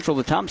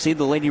The top seed,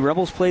 the Lady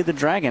Rebels, play the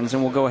Dragons,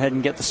 and we'll go ahead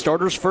and get the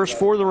starters first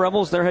for the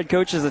Rebels. Their head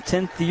coach is a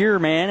 10th-year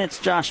man. It's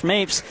Josh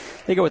Mapes.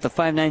 They go with a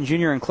 5'9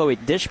 junior and Chloe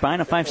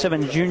Dishbine, a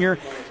 5'7 junior,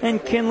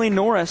 and Kinley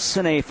Norris,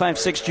 and a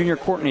 5'6 junior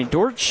Courtney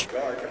Dortch,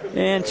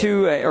 and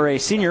a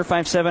senior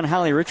 5'7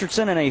 Hallie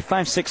Richardson, and a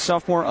 5'6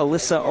 sophomore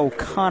Alyssa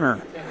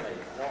O'Connor.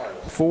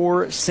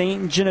 For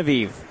Ste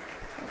Genevieve,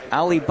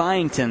 Allie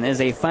Byington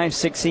is a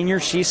 5'6 senior.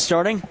 She's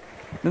starting.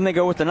 Then they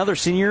go with another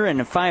senior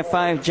and a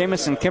 5'5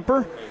 Jamison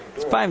Kemper.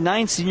 It's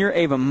 5'9 senior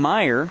Ava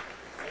Meyer,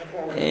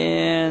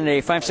 and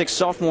a 5'6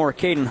 sophomore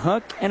Caden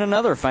Hook, and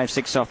another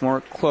 5'6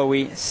 sophomore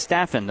Chloe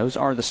Staffen. Those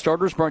are the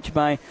starters, brought to you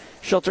by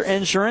Shelter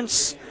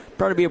Insurance.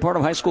 Proud to be a part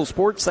of high school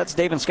sports. That's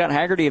Dave and Scott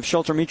Haggerty of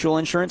Shelter Mutual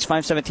Insurance,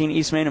 517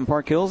 East Main and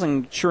Park Hills,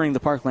 insuring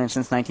the parkland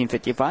since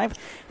 1955.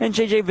 And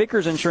JJ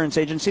Vickers Insurance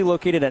Agency,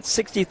 located at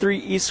 63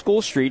 East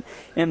School Street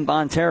in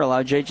Bonne Terre.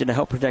 Allow JJ to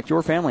help protect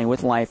your family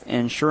with life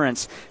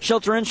insurance.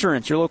 Shelter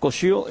Insurance, your local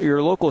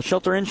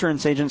Shelter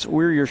Insurance agents.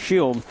 We're your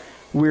shield.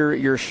 We're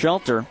your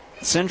shelter.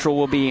 Central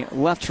will be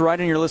left to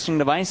right on your listening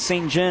device.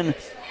 St. Gen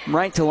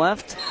right to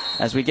left,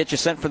 as we get you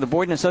set for the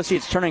Boyd &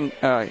 Associates turning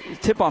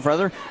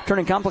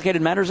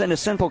complicated matters into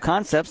simple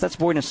concepts. That's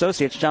Boyd &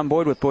 Associates. John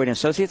Boyd with Boyd &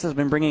 Associates has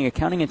been bringing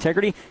accounting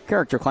integrity,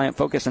 character, client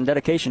focus, and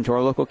dedication to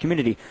our local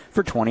community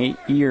for 20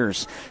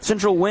 years.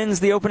 Central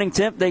wins the opening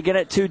tip. They get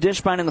it to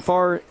Dishbine in the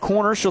far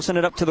corner. She'll send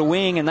it up to the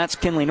wing, and that's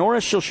Kinley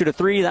Norris. She'll shoot a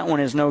three. That one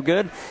is no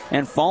good.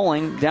 And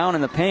falling down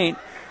in the paint,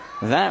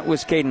 that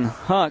was Caden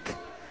Huck.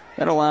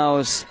 That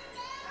allows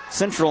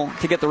Central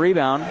to get the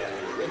rebound.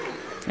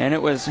 And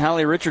it was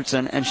Hallie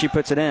Richardson, and she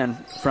puts it in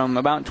from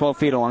about 12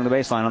 feet along the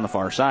baseline on the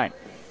far side.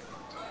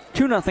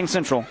 2-0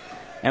 Central,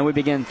 and we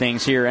begin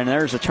things here. And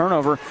there's a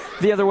turnover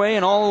the other way,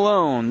 and all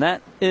alone.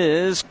 That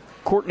is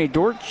Courtney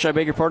Dortch. I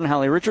beg your pardon,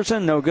 Hallie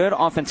Richardson. No good.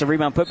 Offensive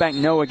rebound putback,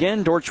 no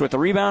again. Dortch with the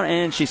rebound,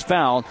 and she's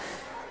fouled.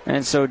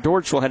 And so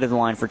Dortch will head to the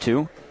line for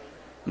two.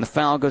 And the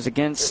foul goes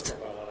against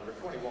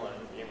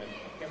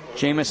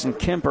Jamison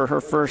Kemper,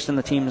 her first and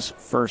the team's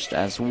first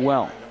as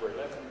well.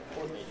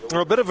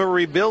 A bit of a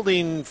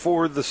rebuilding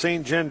for the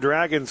St. Gen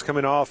Dragons,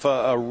 coming off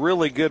a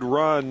really good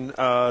run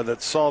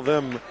that saw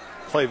them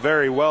play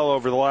very well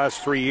over the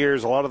last 3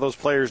 years. A lot of those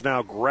players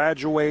now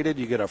graduated.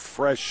 You get a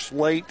fresh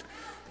slate,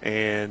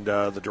 and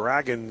the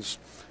Dragons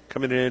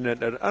coming in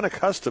at an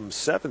unaccustomed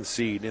 7th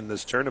seed in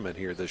this tournament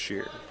here this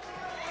year.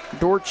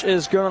 Dortch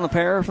is good on the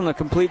pair from the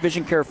Complete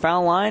Vision Care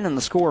foul line, and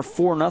the score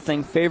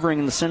 4-0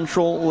 favoring the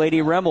Central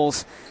Lady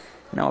Rebels.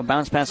 Now a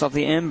bounce pass off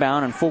the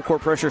inbound, and full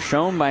court pressure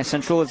shown by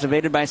Central. It's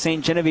evaded by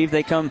St. Genevieve.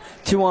 They come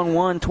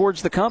 2-on-1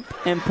 towards the cup,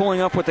 and pulling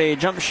up with a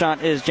jump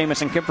shot is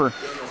Jamison Kemper,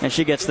 and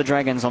she gets the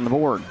Dragons on the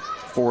board.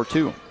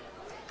 4-2.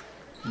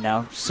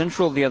 Now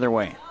Central the other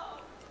way.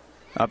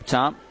 Up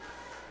top,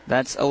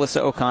 that's Alyssa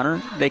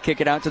O'Connor. They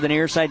kick it out to the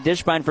near side.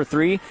 Dishbine for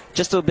three.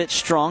 Just a bit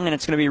strong, and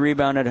it's going to be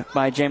rebounded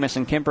by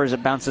Jamison Kemper as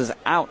it bounces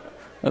out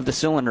of the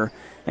cylinder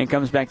and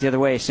comes back the other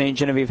way. St.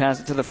 Genevieve has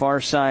it to the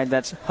far side.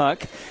 That's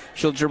Huck.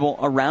 She'll dribble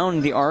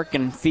around the arc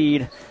and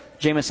feed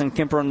Jamison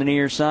Kemper on the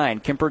near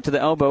side. Kemper to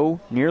the elbow,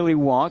 nearly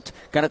walked.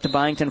 Got it to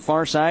Byington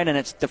far side, and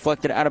it's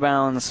deflected out of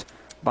bounds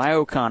by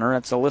O'Connor.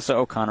 That's Alyssa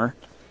O'Connor.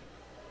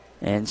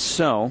 And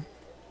so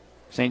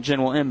St.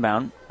 Gen will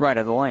inbound right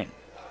of the lane.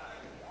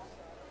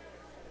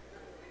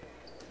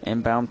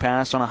 Inbound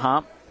pass on a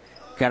hop.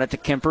 Got it to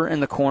Kemper in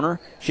the corner.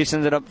 She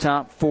sends it up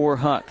top for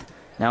Huck.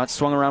 Now it's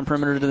swung around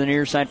perimeter to the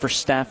near side for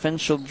Staffen.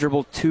 She'll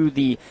dribble to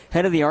the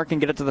head of the arc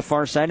and get it to the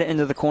far side,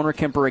 into the corner.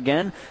 Kemper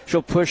again.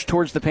 She'll push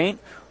towards the paint.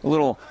 A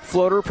little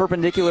floater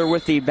perpendicular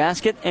with the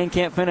basket and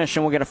can't finish,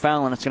 and we'll get a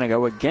foul, and it's going to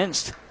go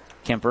against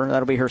Kemper.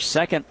 That'll be her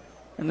second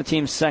and the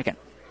team's second.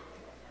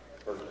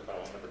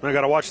 I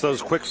got to watch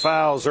those quick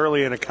fouls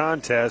early in a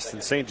contest,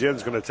 and St.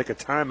 Jen's going to take a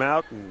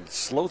timeout and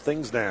slow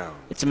things down.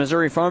 It's a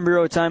Missouri Farm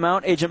Bureau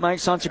timeout. Agent Mike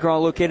Sansegraw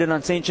located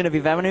on St.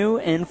 Genevieve Avenue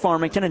in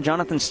Farmington, and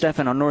Jonathan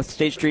Steffen on North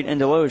State Street in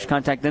Deloge.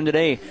 Contact them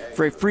today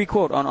for a free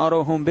quote on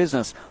auto, home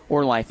business,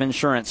 or life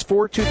insurance.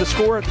 4-2 the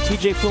score at the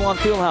TJ Fulon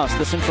Fieldhouse.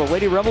 The Central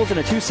Lady Rebels in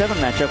a 2-7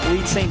 matchup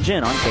lead St.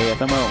 Gen on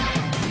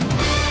KFMO.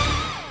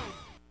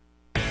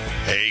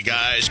 Hey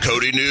guys,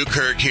 Cody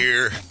Newkirk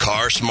here.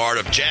 Car Smart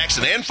of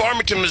Jackson and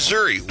Farmington,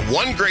 Missouri.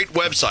 One great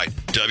website,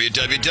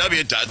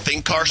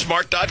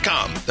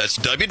 www.thinkcarsmart.com. That's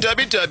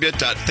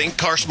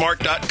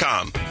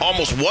www.thinkcarsmart.com.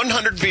 Almost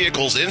 100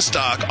 vehicles in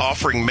stock,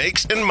 offering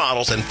makes and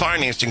models and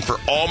financing for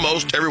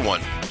almost everyone.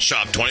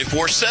 Shop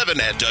 24/7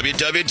 at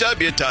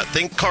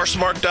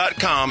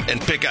www.thinkcarsmart.com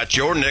and pick out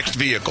your next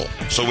vehicle.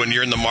 So when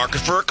you're in the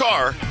market for a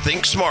car,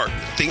 think smart.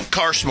 Think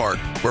Car Smart,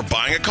 where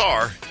buying a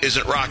car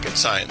isn't rocket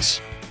science.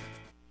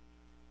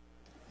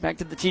 Back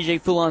to the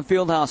TJ Fulon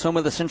Fieldhouse, home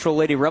of the Central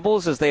Lady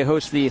Rebels, as they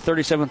host the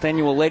 37th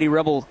annual Lady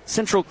Rebel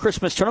Central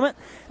Christmas Tournament.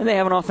 And they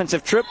have an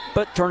offensive trip,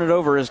 but turn it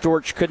over as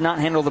Dortch could not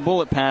handle the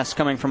bullet pass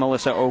coming from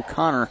Alyssa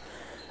O'Connor.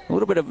 A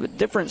little bit of a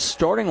different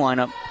starting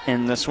lineup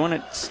in this one.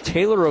 It's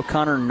Taylor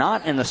O'Connor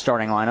not in the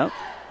starting lineup.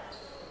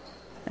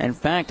 In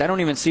fact, I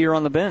don't even see her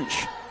on the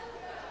bench.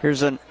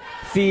 Here's a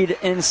feed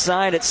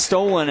inside. It's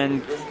stolen,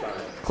 and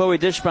Chloe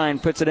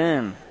Dishbine puts it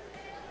in.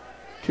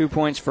 2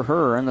 points for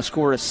her, and the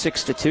score is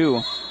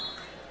 6-2.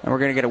 And we're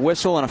going to get a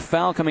whistle and a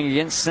foul coming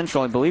against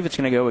Central. I believe it's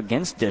going to go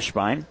against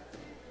Dishbine.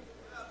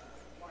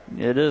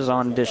 It is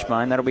on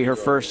Dishbine. That'll be her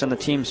first and the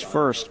team's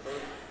first.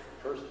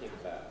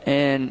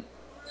 And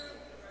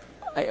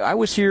I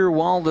was here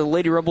while the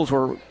Lady Rebels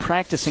were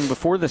practicing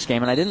before this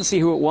game, and I didn't see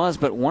who it was,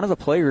 but one of the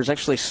players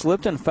actually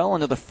slipped and fell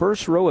into the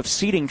first row of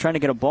seating trying to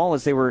get a ball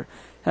as they were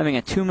having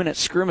a 2-minute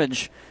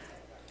scrimmage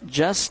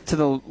just to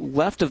the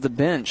left of the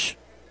bench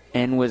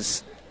and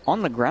was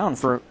on the ground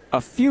for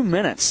a few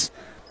minutes,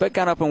 but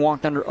got up and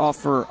walked on her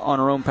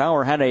own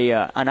power, had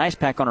an ice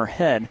pack on her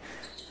head.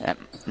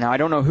 Now, I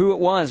don't know who it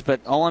was,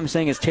 but all I'm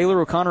saying is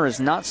Taylor O'Connor is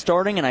not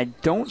starting, and I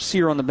don't see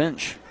her on the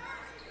bench.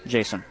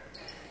 Jason.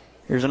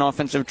 Here's an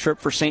offensive trip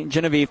for Ste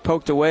Genevieve,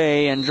 poked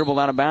away and dribbled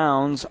out of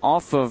bounds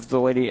off of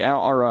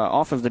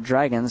the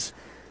Dragons.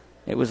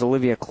 It was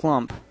Olivia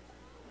Klump,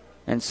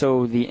 and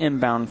so the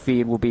inbound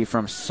feed will be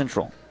from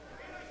Central.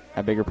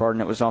 I beg your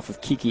pardon, it was off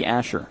of Kiki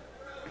Asher.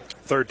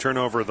 Third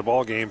turnover of the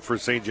ball game for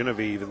Ste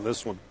Genevieve in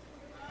this one.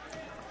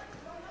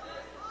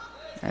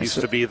 Used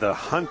to be the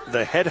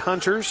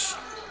Headhunters.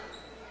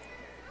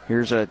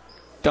 Here's a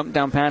dump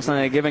down pass and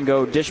a give and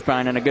go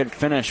Dishbine and a good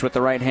finish with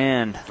the right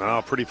hand.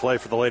 Oh, pretty play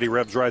for the Lady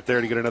Rebs right there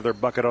to get another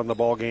bucket on the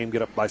ball game,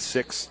 get up by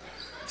 6.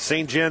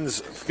 St. Jen's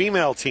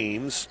female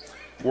teams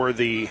were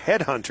the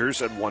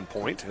Headhunters at one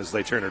point as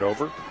they turn it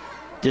over.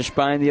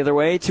 Dishbine the other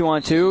way,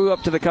 2-on-2,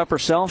 up to the cup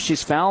herself.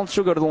 She's fouled.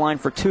 She'll go to the line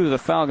for 2. The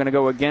foul going to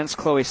go against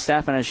Chloe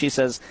Staffen as she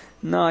says,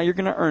 no, you're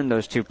going to earn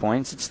those 2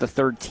 points. It's the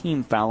third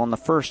team foul on the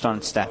first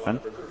on Staffen.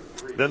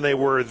 Then they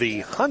were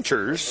the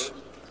Hunters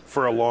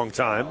for a long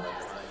time.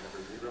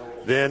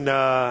 Then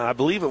I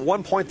believe at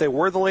one point they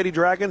were the Lady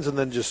Dragons and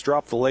then just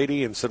dropped the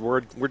Lady and said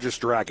we're just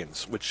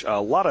Dragons, which a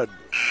lot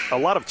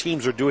of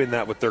teams are doing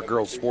that with their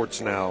girls sports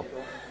now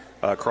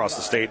across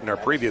the state. In our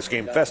previous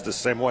game, Festus,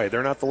 same way.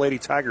 They're not the Lady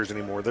Tigers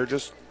anymore. They're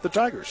just the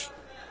Tigers.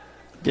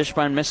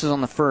 Dishbine misses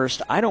on the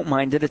first. I don't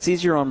mind it. It's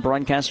easier on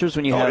broadcasters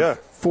when you have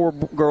 4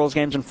 girls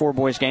games and 4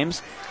 boys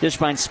games.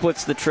 Dishbine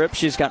splits the trip.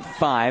 She's got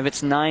 5.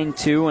 It's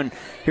 9-2, and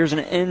here's an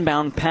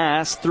inbound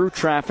pass through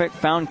traffic.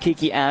 Found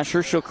Kiki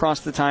Asher. She'll cross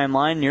the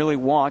timeline, nearly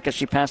walk as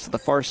she passed to the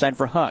far side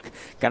for Huck.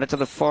 Got it to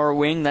the far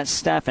wing. That's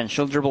Staffen.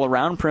 She'll dribble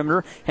around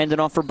perimeter, hand it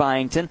off for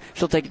Byington.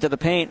 She'll take it to the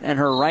paint, and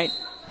her right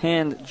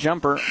hand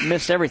jumper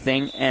missed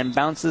everything and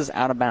bounces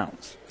out of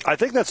bounds. I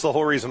think that's the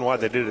whole reason why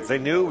they did it. They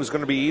knew it was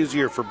going to be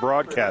easier for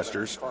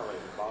broadcasters,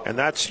 and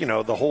that's,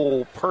 the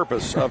whole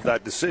purpose of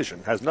that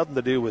decision. Has nothing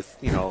to do with,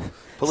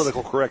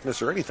 political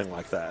correctness or anything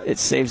like that. It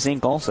saves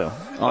ink also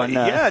on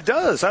it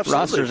does, absolutely.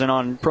 rosters and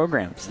on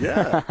programs.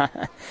 Yeah.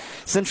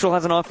 Central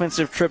has an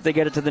offensive trip. They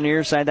get it to the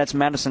near side. That's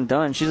Madison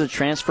Dunn. She's a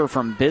transfer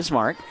from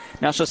Bismarck.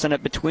 Now she'll send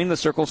it between the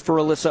circles for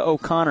Alyssa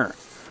O'Connor.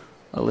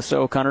 Alyssa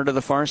O'Connor to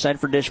the far side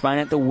for Dishbine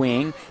at the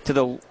wing. To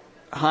the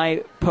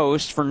high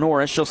post for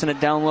Norris. She'll send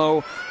it down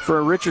low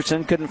for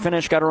Richardson. Couldn't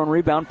finish. Got her own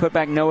rebound. Put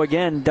back no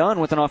again.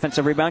 Dunn with an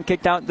offensive rebound.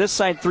 Kicked out this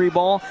side 3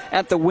 ball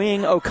at the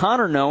wing.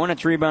 O'Connor no, and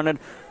it's rebounded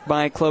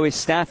by Chloe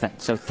Staffen.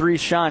 So 3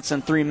 shots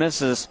and 3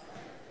 misses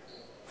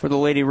for the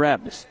Lady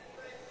Rebs.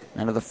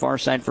 Out of the far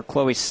side for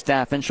Chloe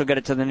Staffen. She'll get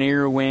it to the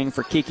near wing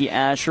for Kiki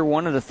Asher.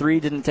 1 of the 3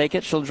 didn't take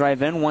it. She'll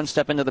drive in. 1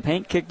 step into the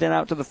paint. Kicked it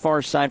out to the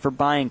far side for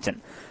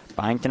Byington.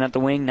 Byington at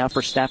the wing. Now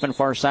for Staffen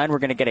far side. We're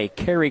going to get a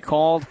carry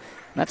called.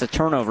 That's a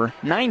turnover.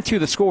 9-2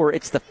 the score.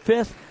 It's the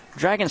 5th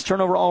Dragons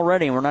turnover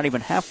already, and we're not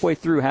even halfway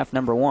through quarter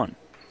number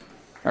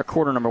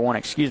one,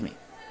 excuse me.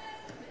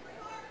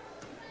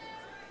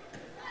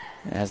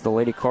 As the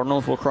Lady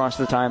Cardinals will cross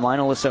the timeline,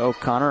 Alyssa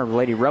O'Connor, or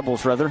Lady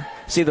Rebels rather,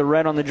 see the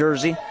red on the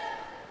jersey.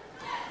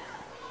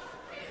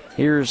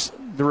 Here's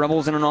the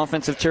Rebels in an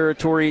offensive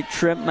territory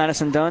trip.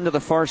 Madison Dunn to the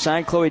far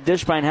side. Chloe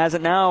Dishbine has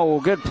it now.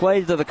 Good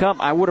play to the cup.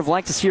 I would have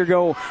liked to see her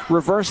go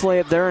reverse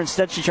layup there.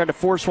 Instead, she tried to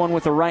force one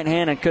with the right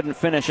hand and couldn't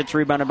finish. It's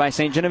rebounded by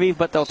Ste Genevieve,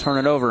 but they'll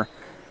turn it over.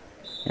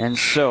 And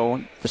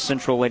so the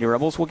Central Lady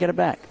Rebels will get it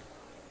back.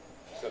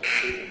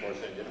 Substitution for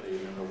Ste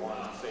Genevieve, number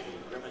 1, Sadie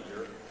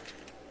Grimminger.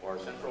 For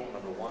Central,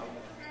 number 1,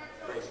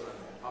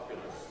 Graceland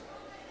Populous.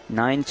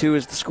 9-2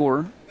 is the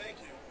score.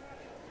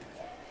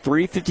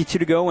 3:52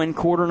 to go in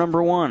quarter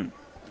number 1.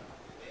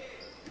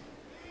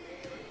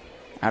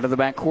 Out of the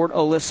backcourt,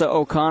 Alyssa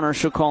O'Connor.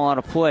 She'll call out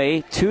a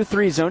play.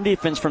 2-3 zone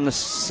defense from the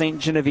Ste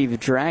Genevieve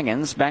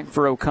Dragons. Back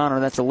for O'Connor.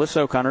 That's Alyssa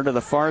O'Connor to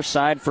the far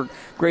side for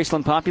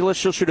Graceland Populous.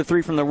 She'll shoot a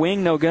 3 from the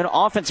wing. No good.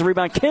 Offensive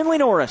rebound, Kinley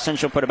Norris, and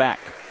she'll put it back.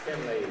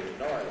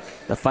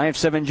 The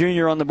 5'7"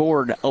 junior on the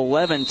board.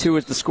 11-2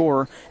 is the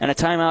score. And a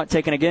timeout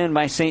taken again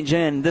by St.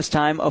 Gen. This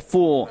time a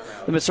full.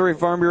 The Missouri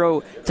Farm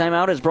Bureau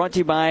timeout is brought to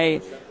you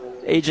by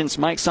agents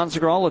Mike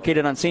Sansegraw,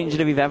 located on St.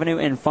 Genevieve Avenue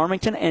in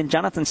Farmington, and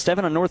Jonathan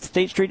Steven on North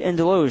State Street in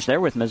Deloge.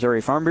 They're with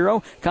Missouri Farm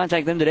Bureau.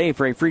 Contact them today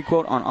for a free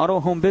quote on auto,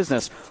 home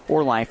business,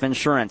 or life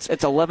insurance.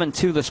 It's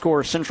 11-2 the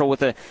score. Central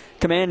with a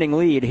commanding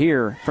lead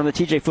here from the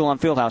TJ Fulon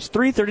Fieldhouse.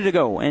 3:30 to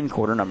go in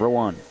quarter number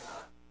 1.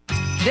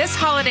 This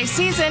holiday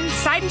season,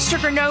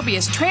 Seidenstricker Novi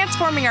is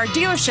transforming our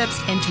dealerships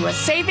into a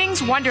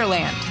savings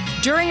wonderland.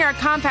 During our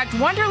Compact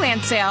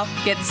Wonderland sale,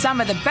 get some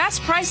of the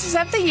best prices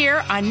of the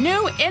year on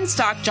new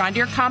in-stock John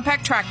Deere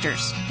compact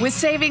tractors. With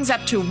savings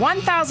up to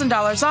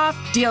 $1,000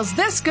 off, deals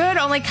this good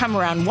only come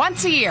around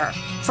once a year.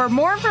 For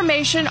more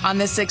information on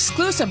this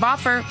exclusive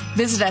offer,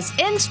 visit us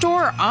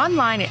in-store or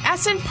online at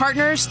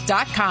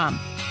snpartners.com.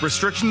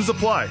 Restrictions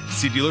apply.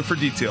 See dealer for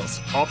details.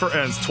 Offer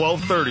ends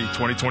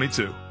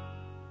 12/30/2022.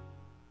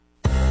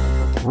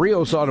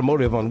 Rios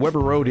Automotive on Weber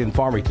Road in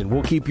Farmington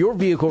will keep your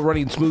vehicle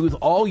running smooth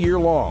all year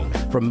long,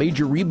 from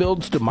major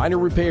rebuilds to minor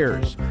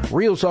repairs.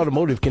 Rios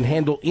Automotive can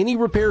handle any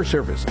repair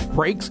service,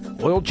 brakes,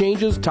 oil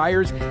changes,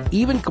 tires,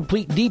 even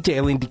complete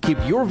detailing to keep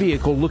your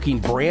vehicle looking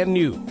brand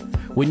new.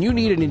 When you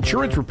need an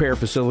insurance repair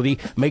facility,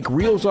 make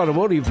Rios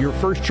Automotive your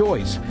first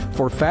choice.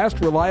 For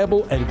fast,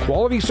 reliable, and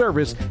quality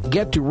service,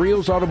 get to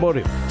Rios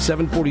Automotive,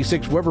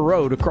 746 Weber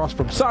Road, across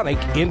from Sonic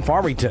in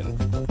Farmington.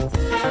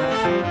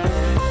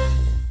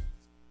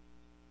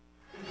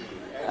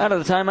 Out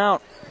of the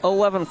timeout,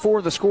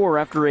 11-4 the score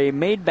after a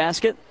made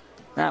basket.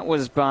 That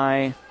was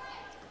by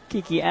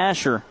Kiki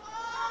Asher.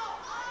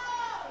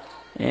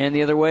 And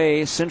the other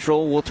way,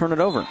 Central will turn it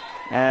over,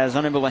 as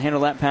unable to handle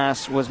that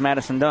pass was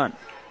Madison Dunn.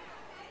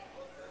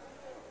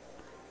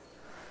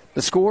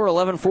 The score,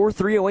 11-4,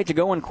 3:08 to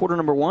go in quarter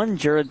number one.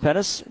 Jared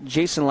Pettis,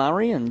 Jason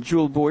Lowry, and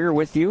Jewel Boyer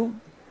with you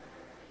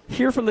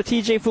here from the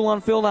TJ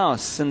Foulon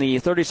Fieldhouse in the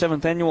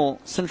 37th Annual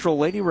Central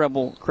Lady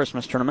Rebel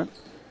Christmas Tournament.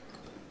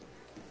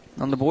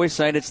 On the boys'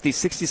 side, it's the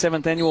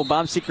 67th Annual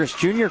Bob Sechrist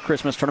Jr.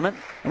 Christmas Tournament.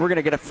 And we're going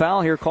to get a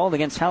foul here called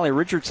against Hallie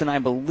Richardson, I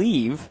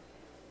believe.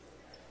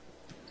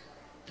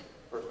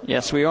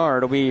 Yes, we are.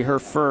 It'll be her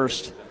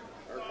first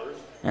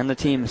and the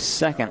team's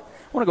second.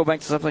 I want to go back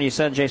to something you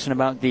said, Jason,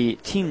 about the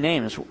team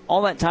names.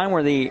 All that time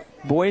were the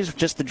boys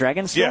just the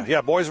Dragons still?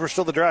 Yeah, boys were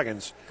still the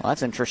Dragons. Well,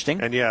 that's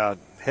interesting. And yeah,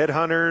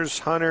 Headhunters,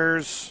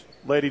 Hunters,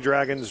 Lady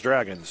Dragons,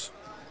 Dragons.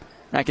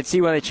 I could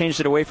see why they changed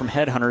it away from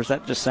Headhunters.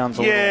 That just sounds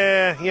a little...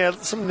 Yeah,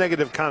 some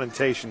negative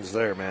connotations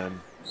there,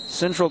 man.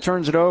 Central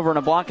turns it over, and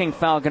a blocking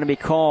foul going to be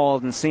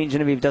called, and Ste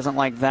Genevieve doesn't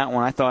like that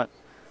one. I thought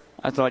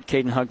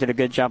Caden Hugg did a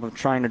good job of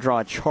trying to draw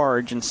a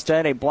charge.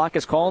 Instead, a block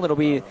is called. It'll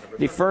be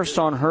the first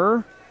on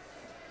her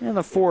and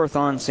the fourth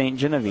on Ste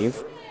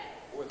Genevieve.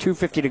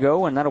 2:50 to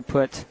go, and that'll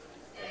put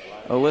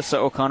Alyssa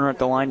O'Connor at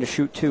the line to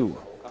shoot two.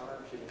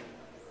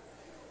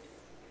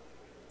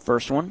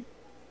 First one.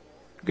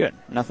 Good.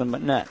 Nothing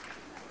but net.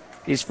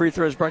 These free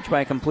throws brought to you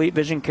by Complete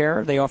Vision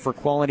Care. They offer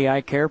quality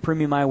eye care,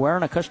 premium eyewear,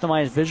 and a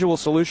customized visual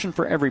solution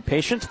for every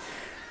patient.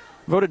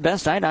 Voted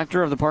best eye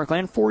doctor of the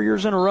Parkland 4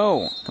 years in a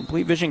row.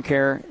 Complete Vision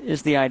Care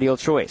is the ideal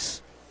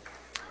choice.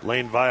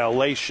 Lane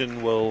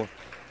violation will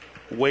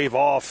wave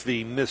off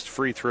the missed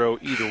free throw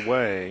either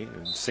way.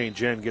 And St.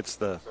 Gen gets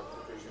the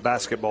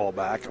basketball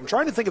back. I'm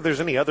trying to think if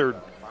there's any other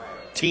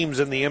teams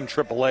in the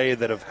MAAA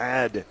that have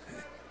had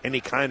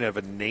any kind of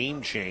a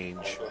name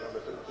change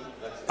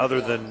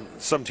other than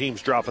some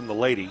teams dropping the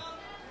lady.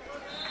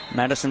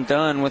 Madison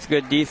Dunn with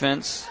good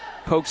defense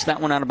pokes that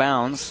one out of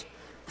bounds.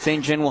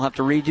 St. Gen will have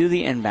to redo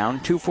the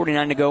inbound.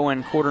 2:49 to go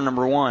in quarter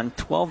number one.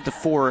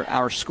 12-4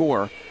 our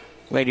score.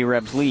 Lady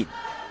Rebs lead.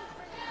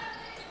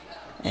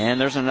 And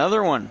there's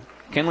another one.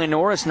 Kinley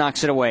Norris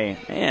knocks it away.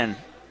 Man,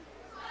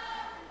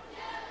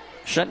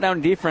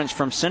 shutdown defense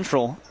from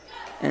Central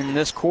in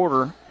this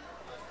quarter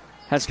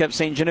has kept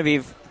St.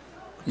 Genevieve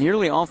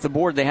nearly off the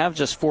board. They have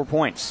just 4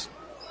 points.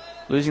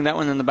 Losing that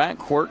one in the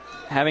backcourt,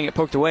 having it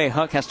poked away.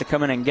 Huck has to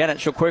come in and get it.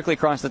 She'll quickly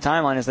cross the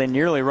timeline as they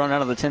nearly run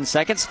out of the 10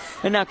 seconds.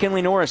 And now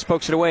Kinley Norris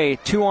pokes it away.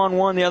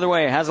 2-on-1 the other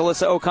way. Has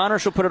Alyssa O'Connor.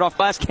 She'll put it off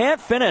glass. Can't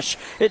finish.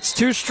 It's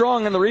too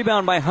strong in the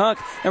rebound by Huck.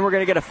 And we're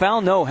going to get a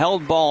foul. No,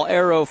 held ball.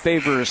 Arrow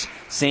favors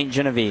St.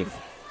 Genevieve.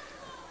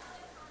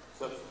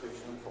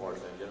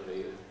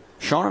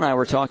 Sean and I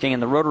were talking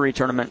in the Rotary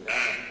tournament,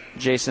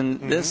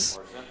 Jason. This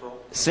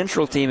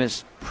Central team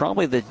is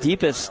probably the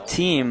deepest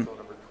team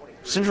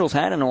Central's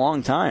had in a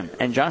long time.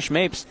 And Josh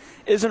Mapes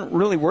isn't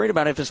really worried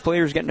about if his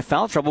players get into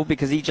foul trouble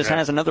because he just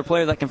has another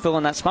player that can fill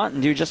in that spot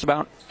and do just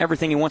about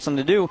everything he wants them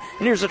to do.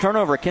 And here's a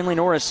turnover. Kinley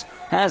Norris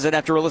has it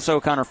after Alyssa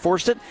O'Connor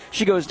forced it.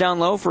 She goes down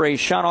low for a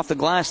shot off the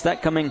glass.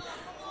 That coming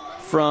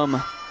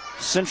from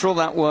Central.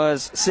 That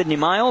was Sydney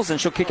Miles, and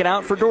she'll kick it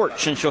out for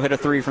Dortch, and she'll hit a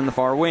three from the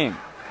far wing.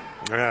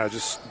 Yeah,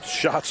 just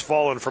shots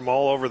falling from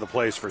all over the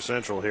place for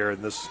Central here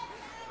in this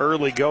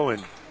early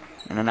going.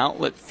 And an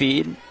outlet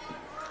feed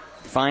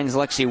finds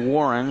Lexi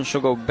Warren.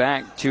 She'll go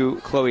back to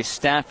Chloe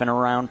Staffen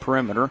around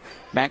perimeter.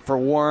 Back for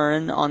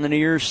Warren on the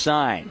near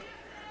side.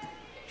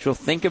 She'll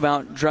think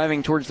about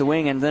driving towards the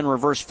wing and then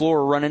reverse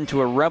floor, run into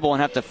a Rebel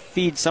and have to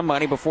feed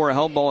somebody before a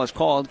held ball is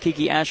called.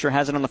 Kiki Asher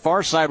has it on the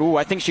far side. Ooh,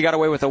 I think she got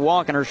away with a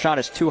walk, and her shot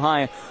is too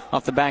high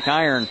off the back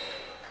iron,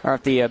 or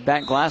off the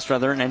back glass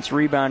rather, and it's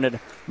rebounded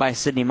by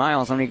Sydney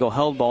Miles. On we go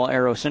held ball,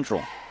 Arrow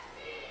Central.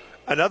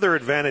 Another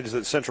advantage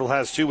that Central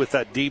has, too, with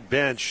that deep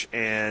bench,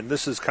 and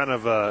this is kind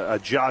of a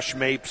Josh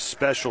Mapes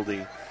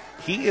specialty.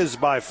 He is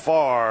by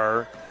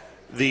far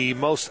the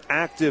most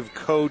active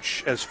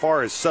coach as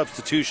far as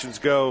substitutions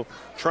go,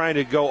 trying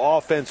to go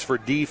offense for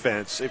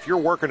defense. If you're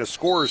working a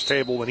scorer's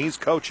table when he's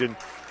coaching,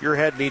 your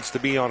head needs to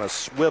be on a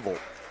swivel.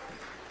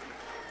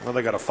 Well,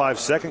 they got a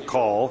 5-second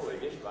call.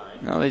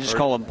 No, they just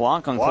call a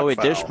block on Chloe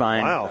foul.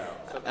 Dishbine. Wow.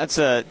 That's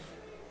a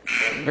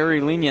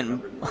very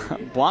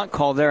lenient block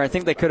call there. I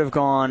think they could have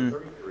gone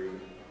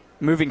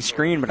moving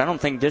screen, but I don't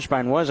think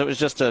Dishbine was. It was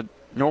just a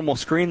normal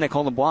screen. They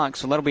called a block,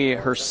 so that'll be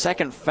her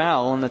second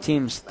foul and the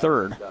team's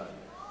third.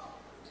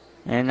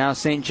 And now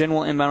St. John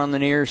will inbound on the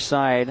near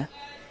side.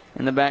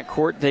 In the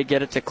backcourt, they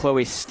get it to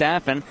Chloe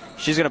Staffen.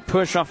 She's going to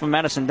push off of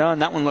Madison Dunn.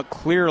 That one looked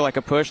clear like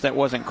a push. That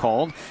wasn't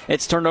called.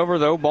 It's turned over,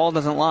 though. Ball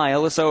doesn't lie.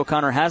 Alyssa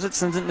O'Connor has it,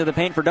 sends it into the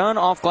paint for Dunn.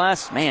 Off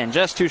glass. Man,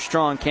 just too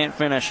strong. Can't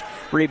finish.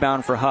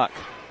 Rebound for Huck.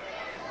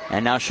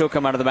 And now she'll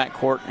come out of the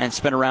backcourt and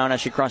spin around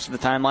as she crosses the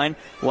timeline.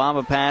 Lob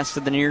a pass to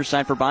the near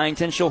side for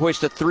Byington. She'll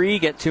hoist a three,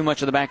 get too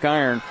much of the back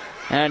iron.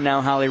 And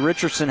now Holly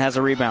Richardson has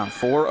a rebound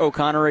for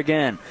O'Connor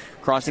again.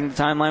 Crossing the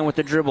timeline with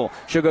the dribble.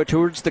 She'll go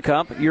towards the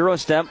cup. Euro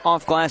step,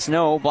 off glass,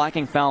 no.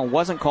 Blocking foul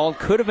wasn't called.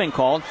 Could have been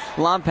called.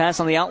 Lob pass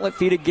on the outlet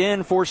feed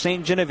again for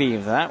Ste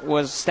Genevieve. That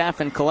was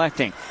Staffen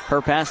collecting.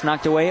 Her pass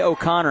knocked away.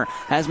 O'Connor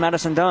has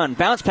Madison Dunn.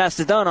 Bounce pass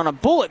to Dunn on a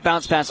bullet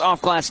bounce pass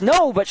off glass.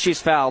 No, but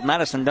she's fouled.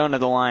 Madison Dunn to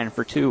the line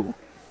for 2.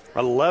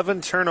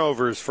 11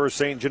 turnovers for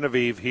Ste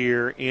Genevieve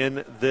here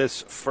in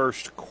this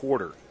first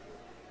quarter.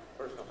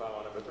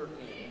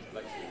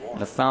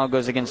 The foul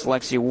goes against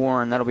Lexi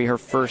Warren. That'll be her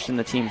first and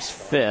the team's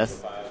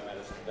 5th.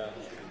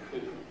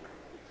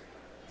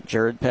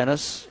 Jared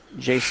Pettis,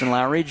 Jason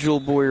Lowry, Jewel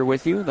Boyer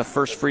with you. The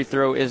first free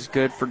throw is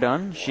good for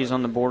Dunn. She's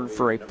on the board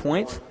for a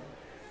point.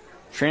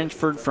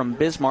 Transferred from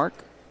Bismarck.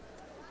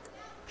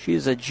 She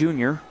is a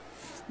junior.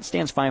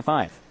 Stands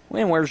 5'5".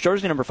 And wears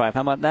jersey number 5.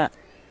 How about that?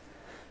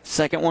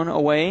 Second one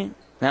away.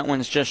 That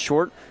one's just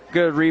short.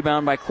 Good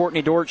rebound by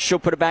Courtney Dortch. She'll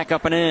put it back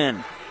up and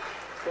in.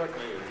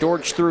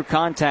 Dortch through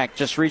contact.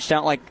 Just reached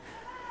out like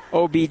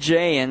OBJ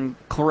and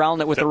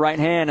corralled it with the right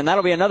hand. And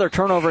that'll be another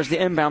turnover as the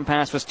inbound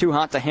pass was too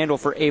hot to handle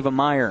for Ava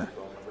Meyer.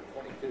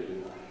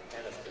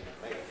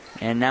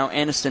 And now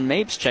Aniston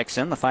Mapes checks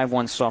in, the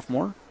 5'1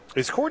 sophomore.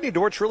 Is Courtney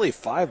Dortch really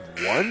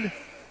 5'1"?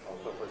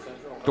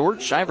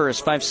 Dortch Ivor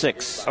is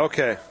 5'6".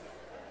 Okay.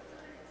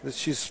 It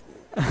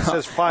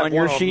says 5'1" on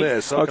your sheet.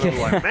 This. So okay.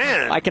 Like,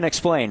 man. I can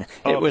explain.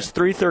 Okay. It was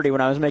 3:30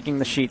 when I was making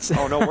the sheets.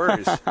 Oh, no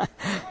worries.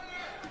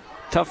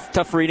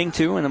 Tough reading,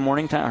 too, in the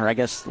morning time, or I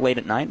guess late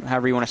at night,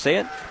 however you want to say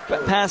it.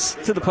 But pass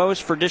to the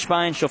post for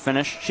Dishbine. She'll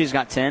finish. She's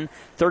got 10.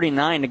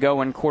 39 to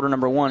go in quarter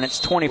number 1. It's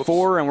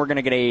 24, and we're going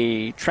to get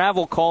a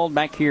travel called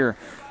back here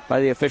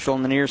by the official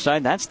on the near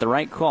side. That's the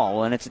right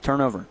call, and it's a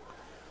turnover.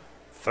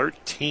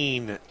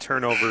 13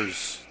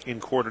 turnovers in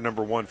quarter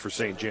number 1 for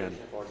St. John.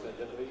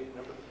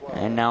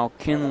 And now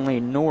Kinley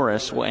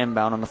Norris will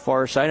inbound on the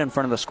far side in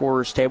front of the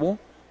scorer's table.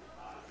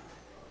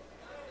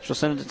 She'll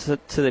send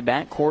it to the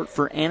backcourt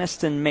for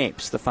Aniston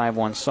Mapes, the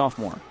 5'1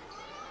 sophomore.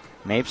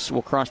 Mapes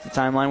will cross the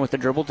timeline with the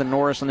dribble to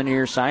Norris on the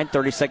near side.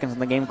 30 seconds on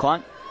the game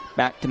clock.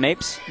 Back to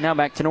Mapes. Now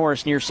back to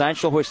Norris near side.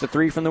 She'll hoist the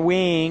three from the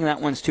wing.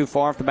 That one's too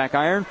far off the back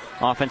iron.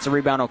 Offensive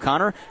rebound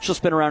O'Connor. She'll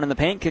spin around in the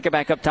paint. Kick it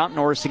back up top.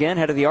 Norris again.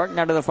 Head of the arc.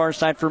 Now to the far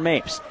side for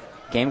Mapes.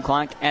 Game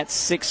clock at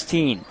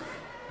 16.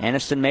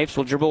 Aniston Mapes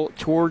will dribble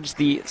towards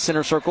the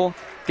center circle.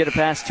 Get a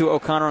pass to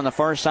O'Connor on the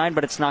far side,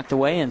 but it's knocked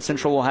away, and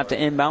Central will have to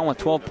inbound with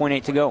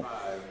 12.8 to go.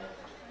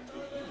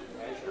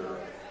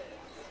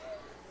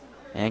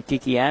 And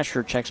Kiki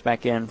Asher checks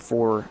back in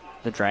for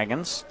the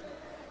Dragons.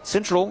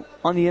 Central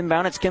on the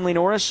inbound, it's Kinley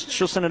Norris.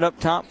 She'll send it up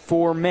top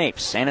for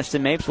Mapes.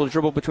 Aniston Mapes will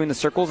dribble between the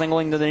circles,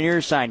 angling to the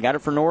near side. Got it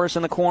for Norris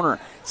in the corner.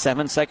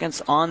 7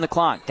 seconds on the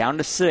clock. Down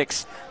to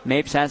 6.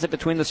 Mapes has it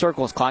between the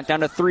circles. Clock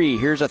down to 3.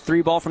 Here's a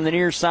 3 ball from the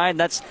near side.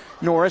 That's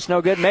Norris.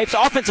 No good. Mapes,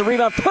 offensive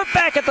rebound. Put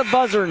back at the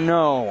buzzer.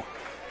 No.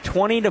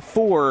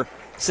 20-4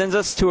 sends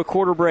us to a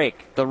quarter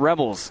break. The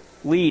Rebels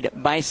lead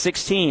by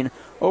 16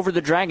 over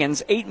the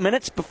Dragons 8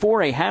 minutes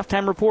before a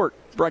halftime report.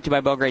 Brought to you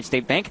by Belgrade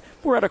State Bank.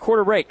 We're at a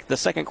quarter break. The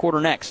second quarter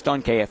next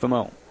on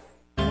KFMO.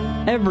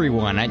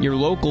 Everyone at your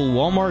local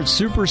Walmart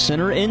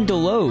Supercenter in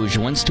Deloge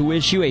wants to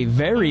wish you a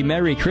very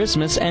Merry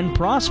Christmas and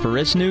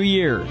prosperous New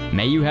Year.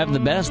 May you have the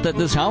best that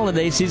this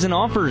holiday season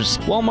offers.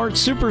 Walmart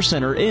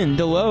Supercenter in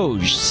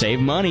Deloge. Save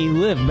money,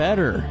 live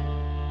better.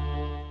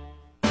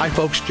 Hi,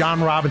 folks.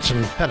 John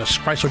Robinson, Pettis,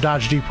 Chrysler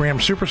Dodge Jeep Ram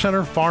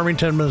Supercenter,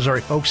 Farmington,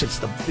 Missouri. Folks, it's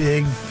the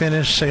big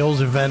finish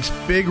sales events,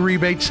 big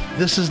rebates.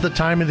 This is the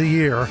time of the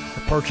year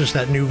to purchase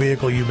that new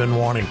vehicle you've been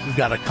wanting. We've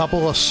got a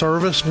couple of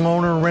service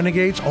loaner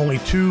Renegades, only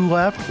 2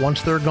 left.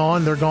 Once they're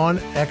gone, they're gone.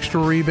 Extra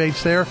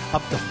rebates there,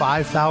 up to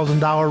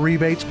 $5,000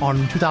 rebates on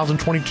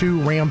 2022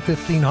 Ram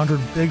 1500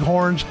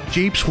 Bighorns.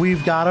 Jeeps,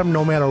 we've got them.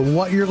 No matter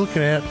what you're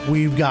looking at,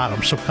 we've got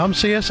them. So come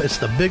see us. It's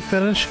the big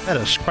finish.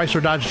 Pettis,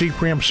 Chrysler Dodge Jeep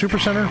Ram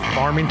Supercenter,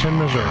 Farmington,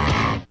 Missouri.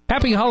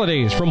 Happy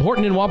holidays from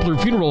Horton and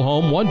Wampler Funeral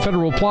Home, 1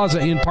 Federal Plaza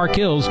in Park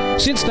Hills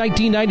since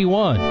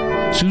 1991.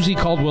 Susie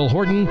Caldwell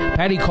Horton,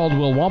 Patty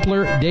Caldwell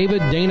Wampler, David,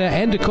 Dana,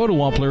 and Dakota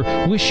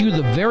Wampler wish you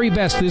the very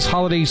best this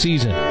holiday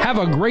season. Have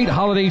a great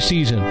holiday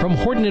season from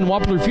Horton and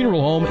Wampler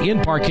Funeral Home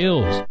in Park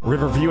Hills.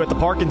 Riverview at the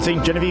Park in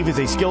St. Genevieve is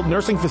a skilled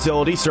nursing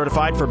facility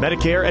certified for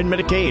Medicare and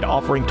Medicaid,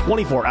 offering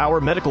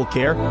 24-hour medical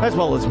care as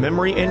well as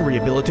memory and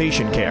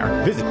rehabilitation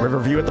care. Visit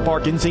Riverview at the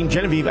Park in St.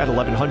 Genevieve at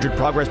 1100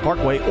 Progress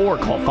Parkway or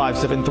call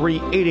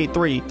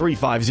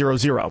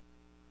 573-883-3500.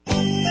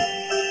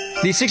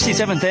 The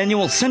 67th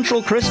Annual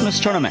Central Christmas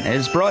Tournament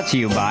is brought to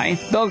you by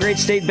Belgrade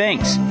State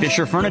Banks,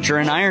 Fisher Furniture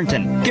in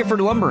Ironton, Gifford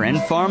Lumber in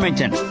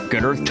Farmington,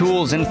 Good Earth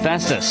Tools in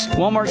Festus,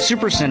 Walmart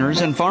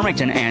Supercenters in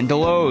Farmington and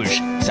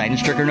Deloge, Sight &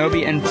 Stricker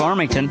Nobi in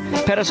Farmington,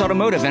 Pettis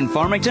Automotive in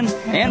Farmington,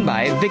 and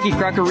by Vicky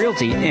Crocker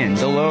Realty in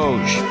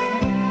Deloge.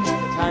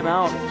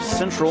 Timeout.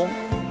 Central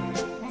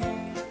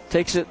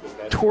takes it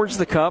towards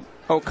the cup.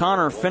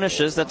 O'Connor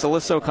finishes. That's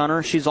Alyssa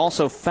O'Connor. She's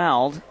also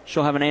fouled.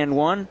 She'll have an and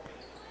one.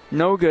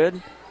 No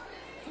good.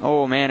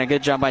 Oh, man, a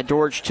good job by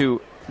Dorch to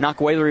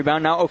knock away the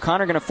rebound. Now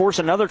O'Connor going to force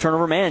another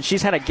turnover. Man,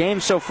 she's had a game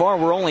so far.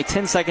 We're only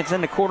 10 seconds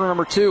into quarter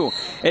number 2.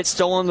 It's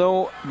stolen,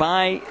 though,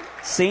 by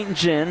St.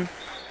 John.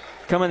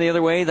 Coming the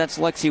other way, that's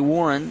Lexi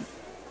Warren.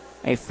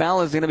 A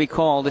foul is going to be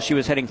called as she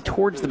was heading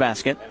towards the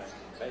basket.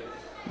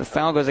 The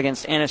foul goes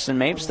against Aniston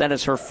Mapes. That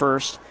is her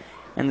first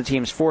and the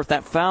team's fourth.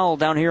 That foul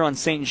down here on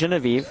St.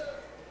 Genevieve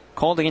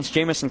called against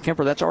Jamison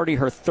Kemper. That's already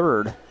her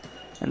third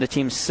and the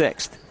team's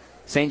sixth.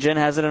 St. John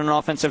has it in an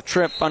offensive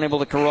trip, unable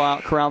to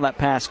corral that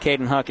pass.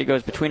 Caden Huck, it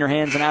goes between her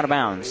hands and out of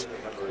bounds.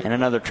 And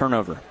another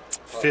turnover.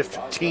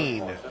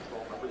 15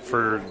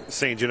 for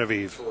St.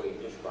 Genevieve.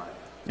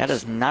 That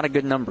is not a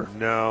good number.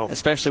 No.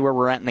 Especially where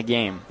we're at in the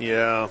game.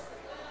 Yeah.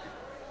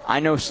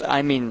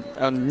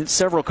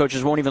 Several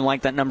coaches won't even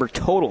like that number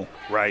total.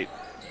 Right.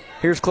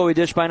 Here's Chloe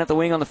Dishbine at the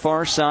wing on the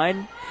far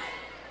side.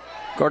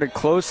 Guarded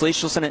closely.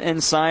 She'll send it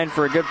inside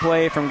for a good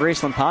play from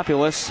Graceland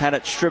Populous. Had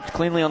it stripped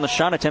cleanly on the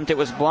shot attempt. It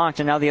was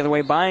blocked, and now the other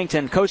way.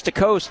 Byington, coast to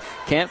coast.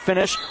 Can't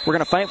finish. We're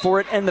going to fight for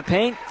it in the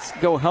paint.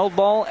 Go held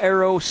ball,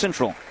 Arrow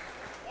Central.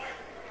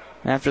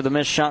 After the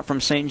missed shot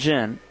from St.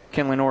 John,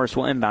 Kinley Norris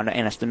will inbound to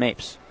Aniston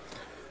Mapes.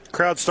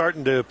 Crowd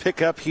starting to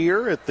pick up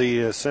here at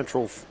the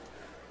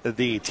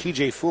the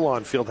TJ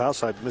Foulon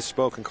Fieldhouse. I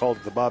misspoke and called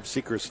it the Bob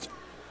Sechrist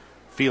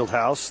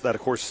Fieldhouse. That,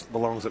 of course,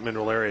 belongs at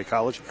Mineral Area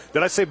College.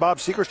 Did I say Bob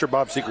Sechrist or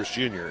Bob Sechrist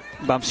Jr.?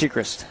 Bob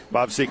Sechrist.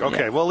 Bob Sechrist.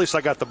 Okay, yeah. Well, at least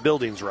I got the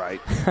buildings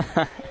right.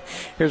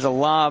 Here's a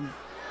lob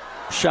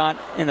shot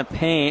in the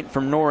paint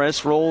from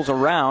Norris. Rolls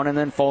around and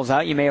then falls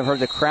out. You may have heard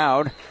the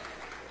crowd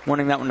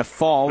wanting that one to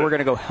fall. We're going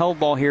to go held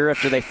ball here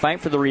after they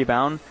fight for the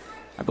rebound.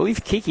 I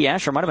believe Kiki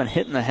Asher might have been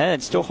hit in the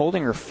head, still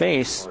holding her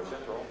face.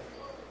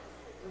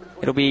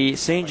 It'll be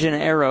St. John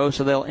Arrow,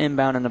 so they'll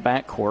inbound in the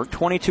backcourt.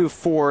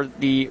 22-4,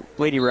 the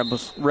Lady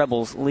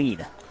Rebels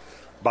lead.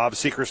 Bob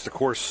Sechrist, of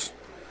course,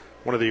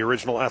 one of the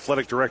original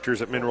athletic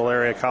directors at Mineral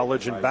Area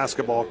College and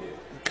basketball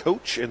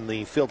coach in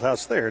the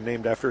fieldhouse there,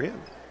 named after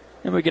him.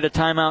 And we get a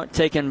timeout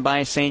taken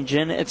by St.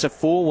 John. It's a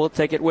foul. We'll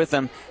take it with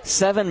them.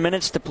 7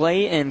 minutes to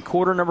play in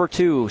quarter number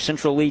 2.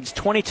 Central leads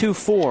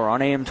 22-4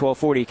 on AM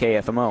 1240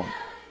 KFMO.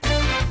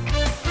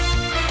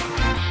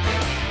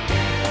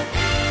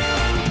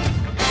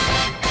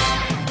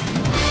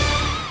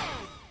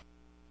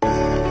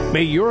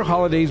 May your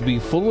holidays be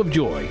full of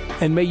joy,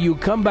 and may you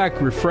come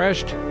back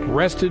refreshed,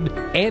 rested,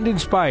 and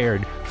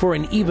inspired for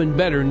an even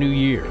better new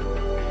year.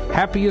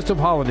 Happiest of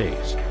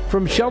holidays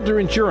from Shelter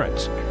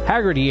Insurance,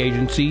 Haggerty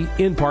Agency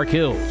in Park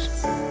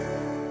Hills.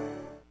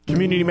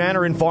 Community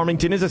Manor in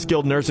Farmington is a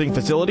skilled nursing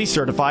facility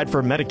certified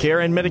for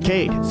Medicare and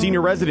Medicaid.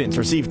 Senior residents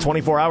receive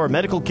 24-hour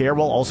medical care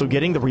while also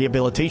getting the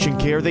rehabilitation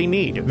care they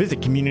need.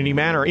 Visit Community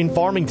Manor in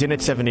Farmington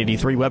at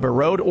 783 Weber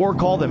Road or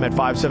call them at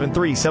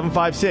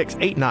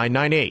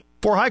 573-756-8998.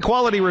 For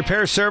high-quality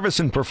repair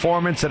service and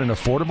performance at an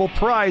affordable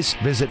price,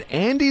 visit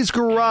Andy's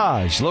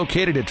Garage,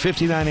 located at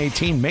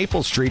 5918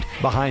 Maple Street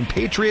behind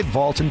Patriot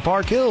Vault in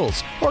Park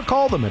Hills, or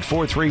call them at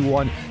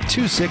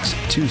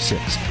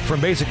 431-2626. From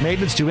basic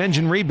maintenance to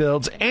engine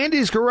rebuilds,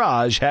 Andy's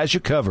Garage has you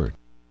covered.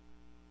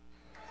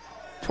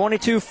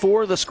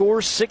 22-4 the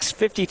score,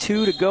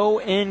 6:52 to go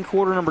in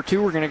quarter number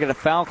 2. We're going to get a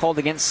foul called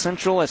against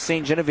Central as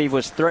St. Genevieve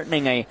was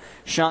threatening a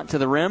shot to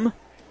the rim.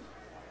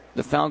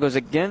 The foul goes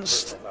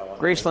against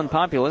Graceland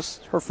Populous,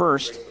 her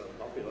first,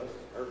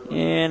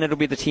 and it'll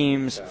be the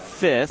team's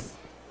 5th,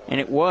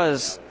 and it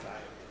was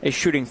a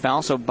shooting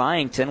foul, so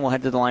Byington will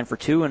head to the line for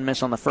 2 and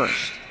miss on the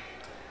first.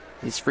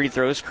 These free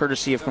throws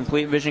courtesy of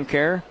Complete Vision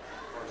Care,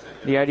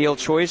 the ideal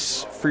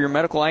choice for your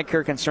medical eye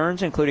care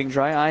concerns, including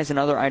dry eyes and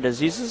other eye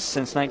diseases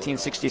since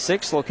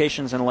 1966,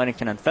 locations in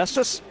Leadington and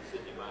Festus.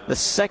 The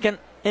second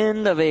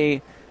end of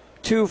a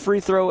 2 free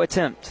throw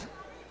attempt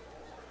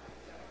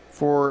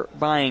for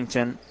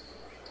Byington.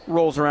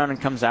 Rolls around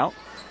and comes out.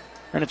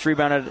 And it's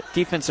rebounded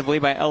defensively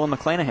by Ella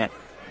McClanahan.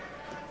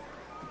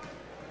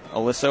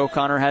 Alyssa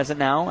O'Connor has it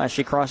now as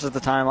she crosses the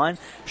timeline.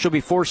 She'll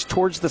be forced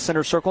towards the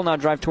center circle. Now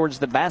drive towards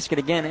the basket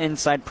again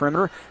inside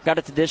perimeter. Got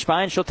it to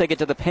Dishbine. She'll take it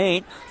to the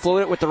paint.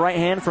 Float it with the right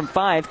hand from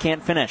 5.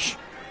 Can't finish.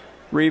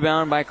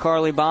 Rebound by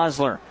Carly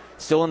Bosler.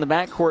 Still in the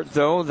backcourt,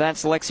 though.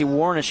 That's Lexi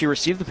Warren as she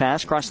received the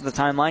pass. Crosses the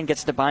timeline.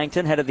 Gets to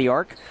Byington. Head of the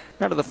arc.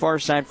 Now to the far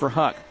side for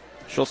Huck.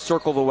 She'll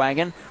circle the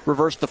wagon.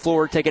 Reverse the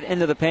floor. Take it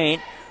into the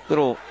paint.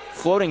 Little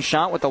floating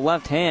shot with the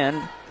left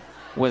hand.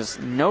 Was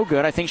no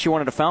good. I think she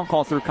wanted a foul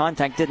call through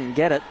contact. Didn't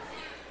get it.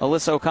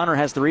 Alyssa O'Connor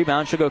has the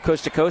rebound. She'll go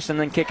coast to coast and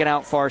then kick it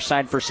out far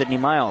side for Sydney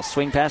Miles.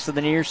 Swing pass to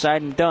the near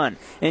side and done.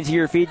 Into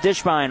your feet,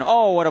 Dishbine.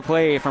 Oh, what a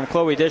play from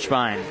Chloe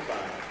Dishbine.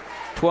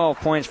 12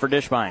 points for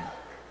Dishbine.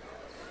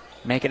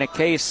 Making a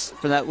case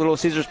for that Little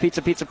Caesars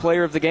Pizza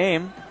player of the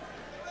game.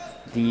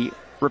 The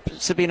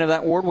recipient of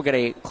that award will get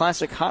a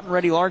classic hot and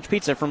ready large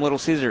pizza from Little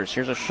Caesars.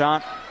 Here's a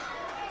shot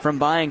from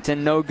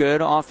Byington. No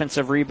good.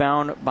 Offensive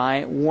rebound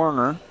by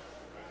Warner.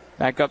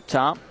 Back up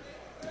top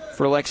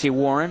for Lexi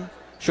Warren.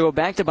 She'll go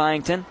back to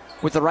Byington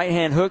with the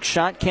right-hand hook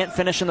shot. Can't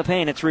finish in the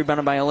paint. It's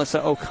rebounded by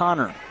Alyssa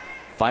O'Connor.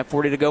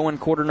 5:40 to go in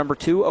quarter number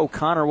 2.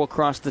 O'Connor will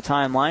cross the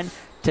timeline,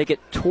 take it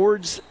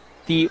towards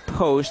the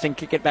post, and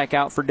kick it back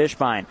out for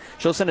Dishbine.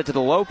 She'll send it to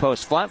the low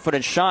post.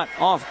 Flat-footed shot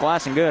off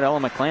glass and good. Ella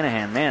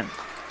McClanahan, man.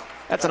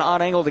 That's an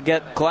odd angle to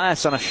get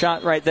glass on a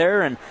shot right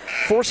there. And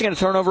forcing a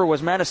turnover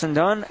was Madison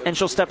Dunn, and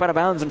she'll step out of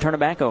bounds and turn it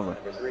back over.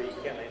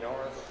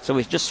 So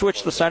we just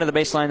switched the side of the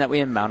baseline that we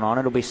inbound on.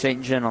 It'll be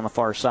St. John on the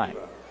far side.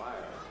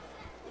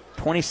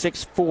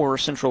 26-4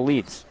 Central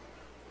leads.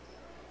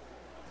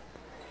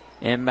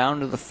 Inbound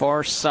to the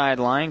far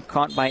sideline.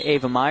 Caught by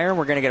Ava Meyer.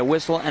 We're going to get a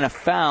whistle and a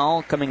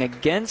foul coming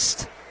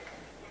against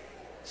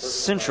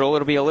Central.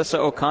 It'll be Alyssa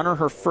O'Connor,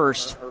 her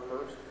first,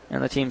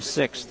 and the team's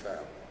 6th.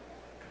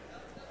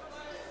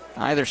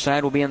 Either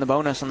side will be in the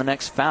bonus on the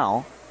next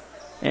foul.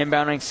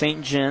 Inbounding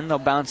St. John. They'll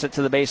bounce it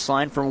to the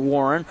baseline from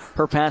Warren.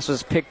 Her pass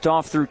was picked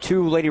off through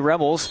 2 Lady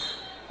Rebels.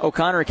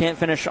 O'Connor can't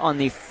finish on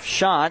the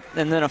shot,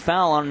 and then a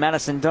foul on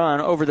Madison Dunn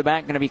over the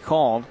back going to be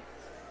called.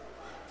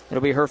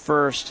 It'll be her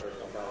first,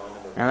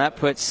 and that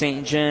puts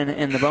St. John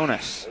in the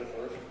bonus.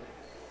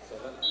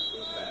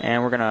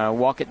 And we're going to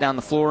walk it down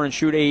the floor and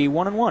shoot a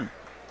 1-and-1.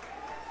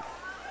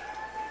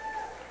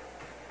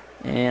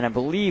 And I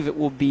believe it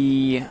will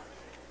be, I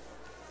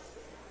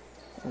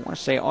want to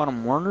say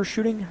Autumn Warner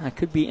shooting. I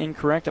could be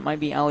incorrect. It might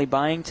be Allie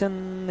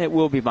Byington. It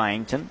will be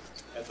Byington.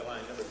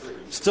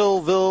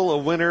 Stillville a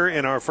winner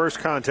in our first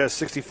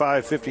contest,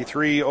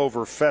 65-53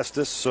 over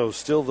Festus. So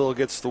Stillville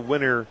gets the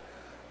winner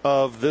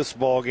of this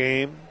ball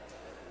game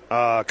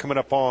coming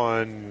up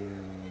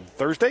on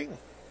Thursday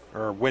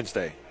or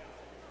Wednesday.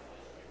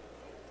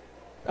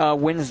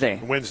 Wednesday.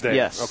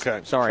 Yes.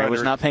 Okay. Sorry, I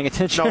was not paying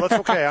attention. No,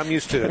 that's okay. I'm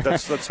used to it.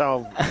 That's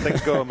how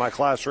things go in my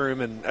classroom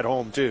and at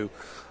home too.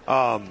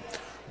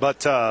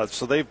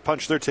 So they've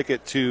punched their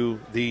ticket to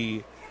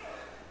the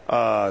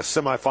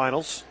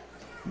semifinals.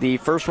 The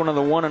first one of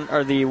the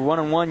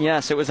 1-and-1,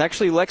 yes. It was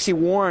actually Lexi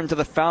Warren to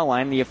the foul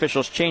line. The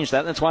officials changed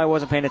that. That's why I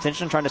wasn't paying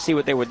attention, trying to see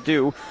what they would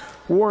do.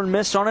 Warren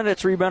missed on it.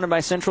 It's rebounded by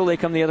Central. They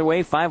come the other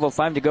way.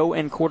 5:05 to go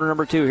in quarter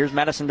number 2. Here's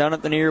Madison Dunn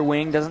at the near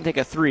wing. Doesn't take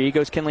a 3.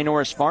 Goes Kinley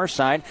Norris far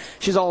side.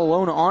 She's all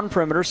alone on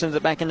perimeter. Sends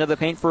it back into the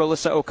paint for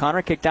Alyssa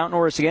O'Connor. Kicked out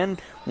Norris again.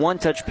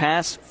 One-touch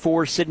pass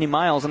for Sydney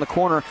Miles in the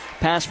corner.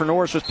 Pass for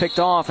Norris was picked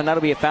off, and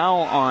that'll be a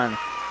foul on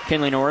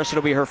Kinley Norris.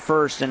 It'll be her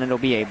first, and it'll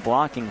be a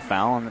blocking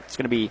foul, and it's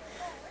going to be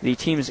the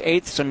team's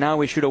 8th, so now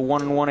we shoot a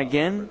 1-and-1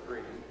 again.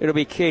 It'll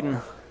be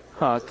Caden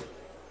Huck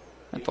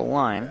at the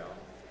line,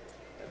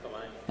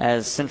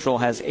 as Central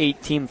has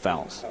 8 team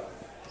fouls.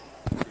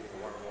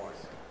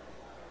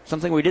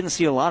 Something we didn't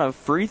see a lot of,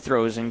 free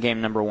throws in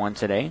game number 1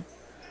 today.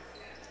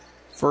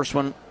 First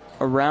one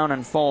around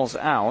and falls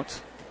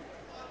out.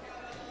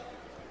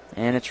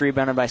 And it's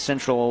rebounded by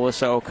Central,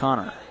 Alyssa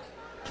O'Connor.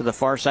 To the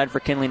far side for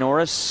Kinley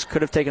Norris.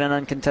 Could have taken an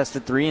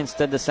uncontested 3.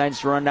 Instead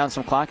decides to run down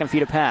some clock and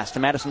feed a pass to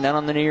Madison Dunn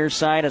on the near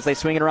side as they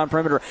swing it around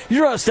perimeter.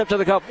 Euro step to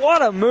the cup.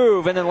 What a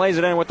move. And then lays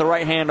it in with the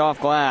right hand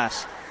off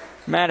glass.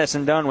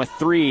 Madison Dunn with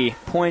 3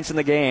 points in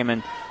the game.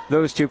 And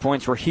those 2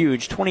 points were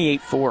huge.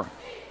 28-4.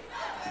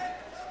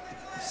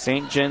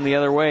 St. John the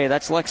other way.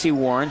 That's Lexi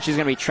Warren. She's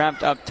going to be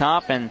trapped up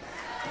top. And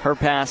her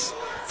pass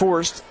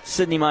forced.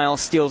 Sydney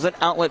Miles steals it.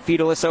 Outlet feed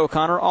Alyssa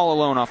O'Connor all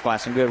alone off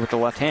glass and good with the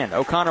left hand.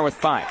 O'Connor with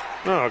 5.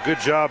 Oh, good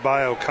job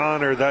by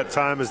O'Connor that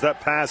time as that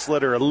pass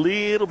led her a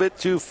little bit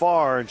too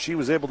far, and she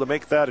was able to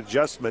make that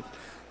adjustment,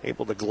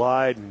 able to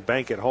glide and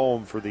bank it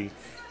home for the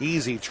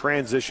easy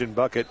transition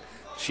bucket.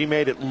 She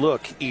made it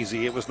look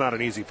easy. It was not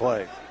an easy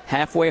play.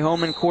 Halfway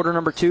home in quarter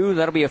number 2.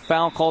 That'll be a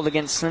foul called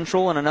against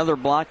Central and another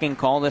blocking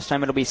call. This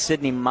time it'll be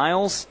Sydney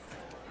Miles,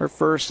 her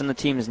first and the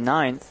team's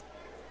 9th.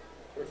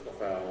 Personal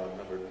foul on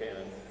number 10,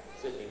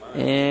 Sydney Miles.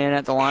 And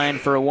at the line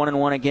for a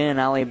 1-and-1 again,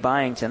 Allie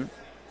Byington.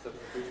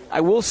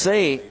 I will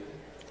say,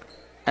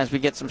 as we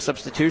get some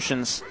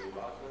substitutions,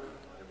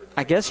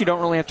 I guess you don't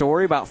really have to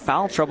worry about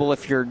foul trouble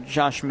if you're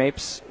Josh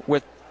Mapes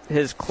with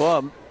his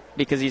club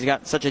because he's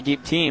got such a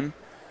deep team.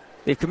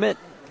 They commit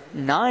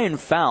 9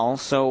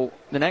 fouls, so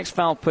the next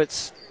foul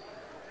puts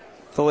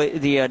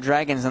the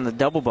Dragons in the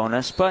double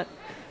bonus, but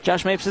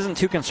Josh Mapes isn't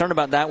too concerned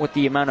about that with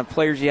the amount of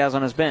players he has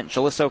on his bench.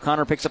 Alyssa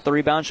O'Connor picks up the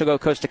rebound. She'll go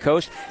coast to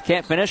coast.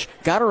 Can't finish.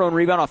 Got her own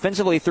rebound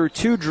offensively through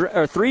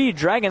three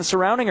Dragons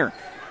surrounding her.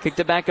 Kicked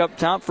it back up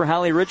top for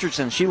Hallie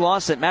Richardson. She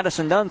lost it.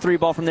 Madison Dunn,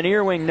 3-ball from the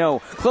near wing. No.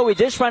 Chloe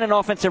Dishbine, an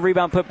offensive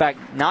rebound put back.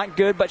 Not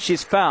good, but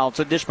she's fouled,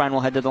 so Dishbine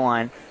will head to the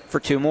line for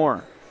 2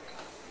 more.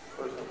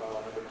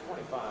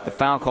 The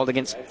foul called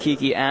against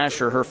Kiki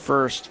Asher, her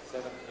first.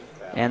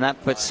 And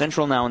that puts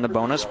Central now in the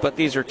bonus, but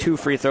these are 2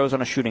 free throws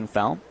on a shooting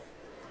foul.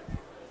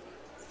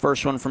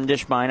 First one from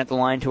Dishbine at the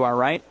line to our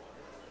right.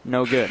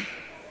 No good.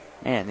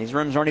 And these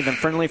rims aren't even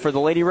friendly for the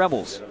Lady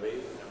Rebels.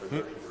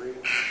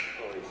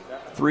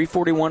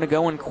 3:41 to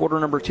go in quarter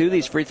number 2.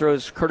 These free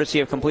throws courtesy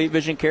of Complete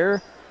Vision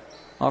Care,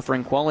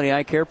 offering quality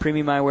eye care,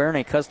 premium eyewear, and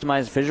a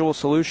customized visual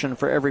solution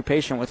for every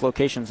patient with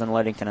locations in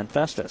Leadington and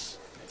Festus.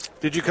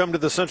 Did you come to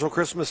the Central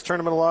Christmas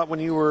Tournament a lot when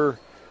you were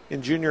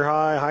in junior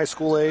high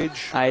school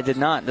age? I did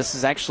not. This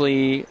is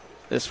actually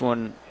this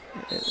one.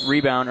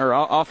 Rebound or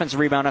offensive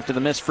rebound after the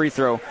missed free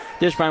throw.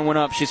 Dishbine went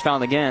up. She's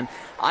fouled again.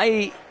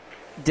 I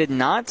did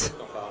not.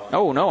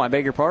 Oh, no, I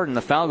beg your pardon.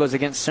 The foul goes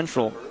against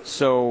Central,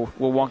 so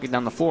we'll walk it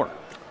down the floor.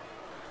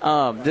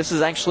 This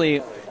is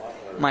actually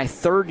my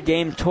 3rd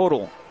game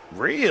total.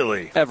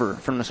 Really? Ever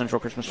from the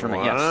Central Christmas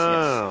Tournament.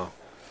 Wow. Yes.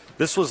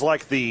 This was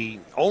like the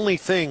only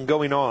thing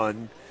going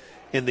on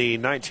in the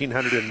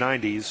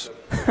 1990s.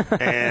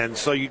 And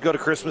so you'd go to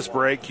Christmas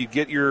break, you'd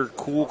get your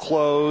cool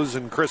clothes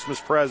and Christmas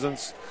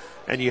presents,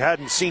 and you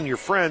hadn't seen your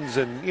friends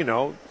in,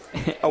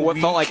 what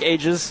felt like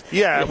ages.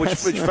 Yeah,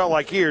 yes. which felt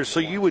like years. So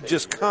you would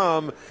just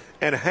come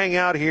and hang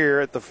out here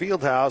at the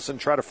field house and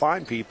try to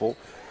find people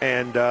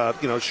and,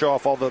 show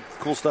off all the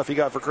cool stuff you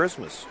got for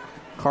Christmas.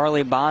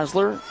 Carly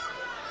Bosler,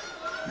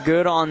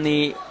 good on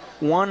the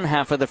one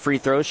half of the free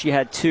throws. She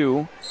had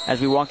 2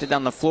 as we walked it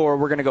down the floor.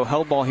 We're going to go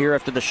held ball here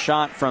after the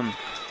shot from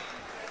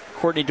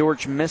Courtney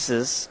Dortch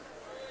misses,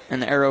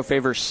 and the arrow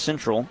favors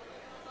Central.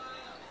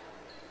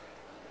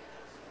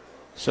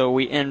 So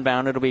we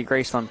inbound. It'll be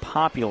Graceland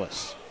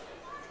Populous.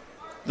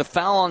 The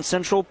foul on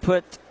Central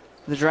put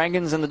the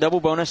Dragons in the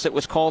double bonus. It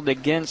was called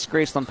against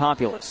Graceland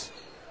Populous.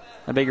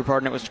 I beg your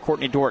pardon, it was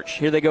Courtney Dortch.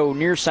 Here they go,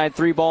 near side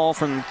 3-ball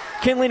from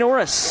Kinley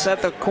Norris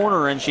at the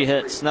corner, and she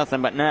hits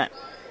nothing but net.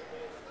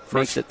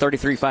 Makes it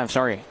 33-5,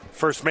 sorry.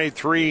 First made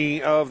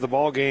 3 of the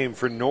ball game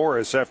for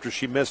Norris after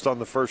she missed on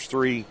the first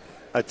 3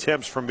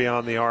 attempts from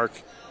beyond the arc.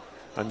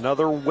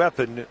 Another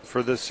weapon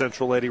for this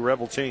Central Lady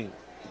Rebel team.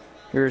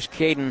 Here's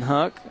Caden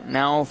Huck.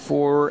 Now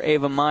for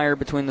Ava Meyer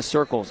between the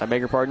circles. I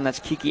beg your pardon, that's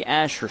Kiki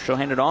Asher. She'll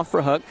hand it off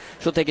for Huck.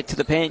 She'll take it to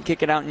the paint,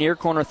 kick it out near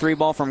corner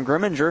 3-ball from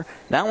Grimminger.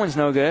 That one's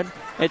no good.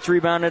 It's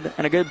rebounded,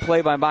 and a good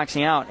play by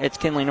boxing out. It's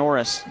Kinley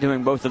Norris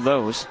doing both of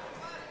those.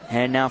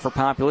 And now for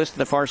Populous to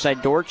the far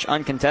side. Dortch,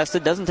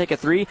 uncontested, doesn't take a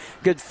 3.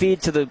 Good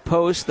feed to the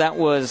post. That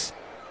was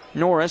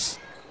Norris.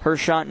 Her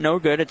shot no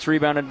good. It's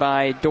rebounded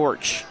by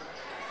Dortch.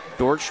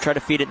 Dortch tried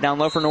to feed it down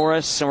low for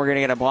Norris, and we're going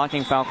to get a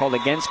blocking foul called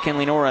against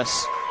Kinley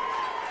Norris.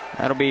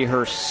 That'll be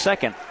her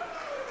 2nd.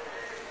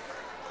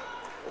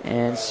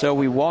 And so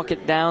we walk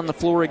it down the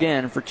floor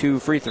again for 2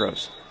 free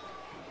throws.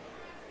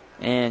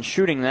 And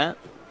shooting that,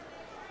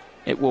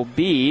 it will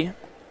be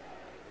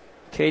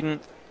Caden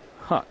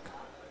Huck.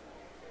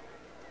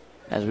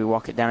 As we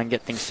walk it down and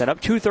get things set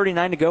up.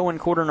 2:39 to go in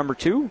quarter number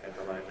 2.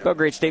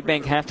 Belgrade State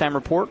Bank halftime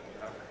report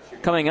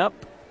coming up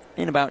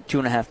in about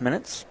 2.5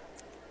 minutes.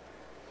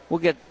 We'll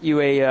get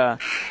you a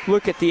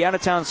look at the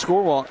out-of-town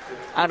score, well,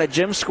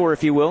 out-of-gym score,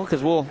 if you will,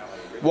 because we'll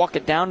walk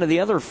it down to the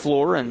other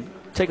floor and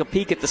take a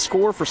peek at the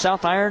score for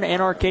South Iron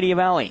and Arcadia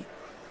Valley,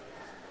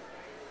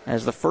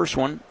 as the first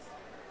one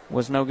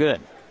was no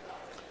good.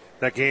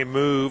 That game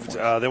moved.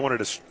 They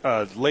wanted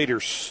a later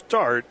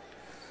start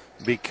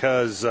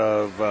because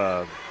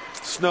of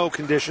snow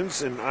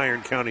conditions in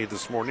Iron County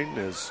this morning,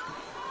 as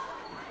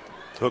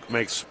Hook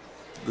makes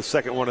the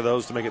second one of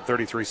those to make it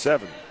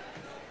 33-7.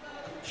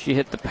 She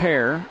hit the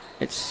pair.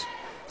 It's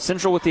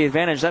Central with the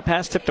advantage. That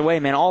pass tipped away,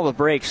 man. All the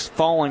breaks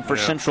falling for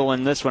Central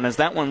in this one, as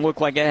that one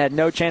looked like it had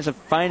no chance of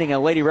finding a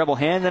Lady Rebel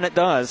hand, and it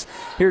does.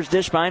 Here's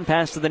Dishbine,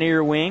 pass to the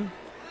near wing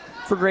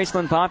for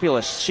Graceland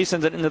Populous. She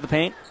sends it into the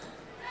paint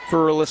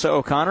for Alyssa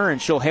O'Connor,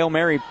 and she'll Hail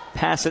Mary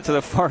pass it to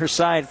the far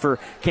side for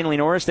Kinley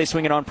Norris. They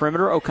swing it on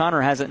perimeter.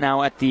 O'Connor has it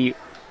now at the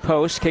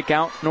post. Kick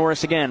out.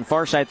 Norris again.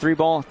 Far side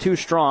 3-ball. Too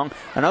strong.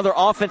 Another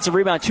offensive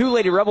rebound. 2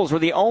 Lady Rebels were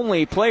the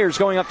only players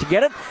going up to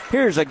get it.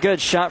 Here's a good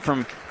shot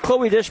from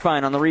Chloe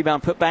Dishbine on the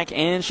rebound putback,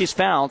 and she's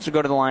fouled to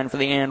go to the line for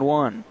the and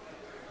one.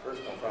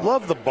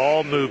 Love the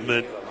ball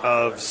movement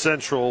of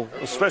Central,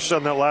 especially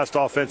on that last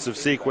offensive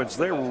sequence.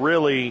 They're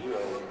really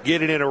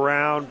getting it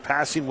around,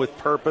 passing with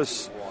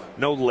purpose.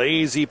 No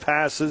lazy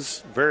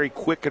passes. Very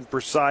quick and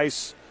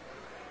precise.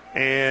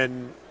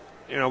 And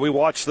we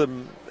watched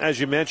them, as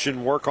you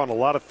mentioned, work on a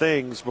lot of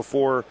things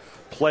before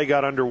play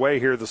got underway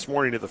here this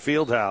morning at the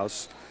field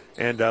house.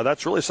 And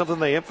that's really something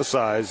they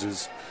emphasize,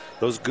 is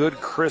those good,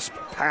 crisp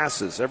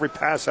passes. Every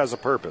pass has a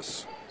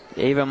purpose.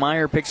 Ava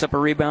Meyer picks up a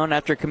rebound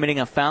after committing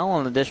a foul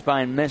on the dish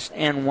by and missed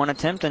and one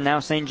attempt. And now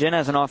St. Gen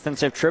has an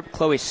offensive trip.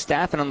 Chloe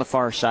Staffen on the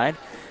far side.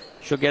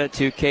 She'll get it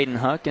to Caden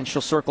Huck, and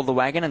she'll circle the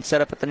wagon and set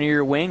up at the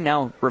near wing.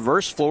 Now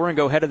reverse floor and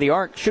go head of the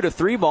arc. Shoot a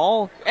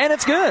 3-ball, and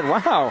it's good.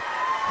 Wow.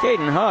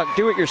 Caden Huck,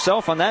 do it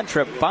yourself on that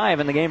trip. 5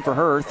 in the game for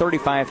her,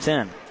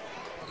 35-10.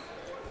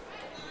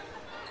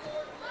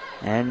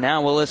 And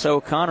now Alyssa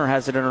O'Connor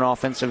has it in an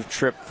offensive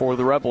trip for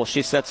the Rebels.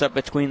 She sets up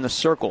between the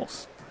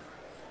circles.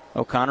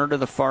 O'Connor to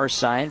the far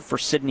side for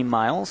Sydney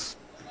Miles.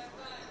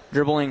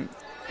 Dribbling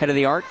head of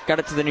the arc. Got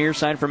it to the near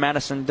side for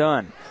Madison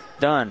Dunn.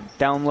 Dunn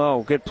down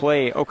low. Good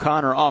play.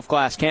 O'Connor off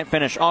glass. Can't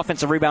finish.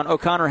 Offensive rebound.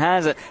 O'Connor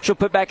has it. She'll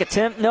put back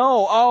attempt.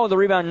 No. Oh, the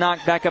rebound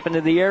knocked back up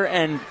into the air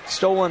and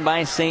stolen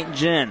by St.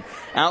 Gen.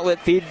 Outlet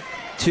feed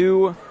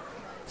to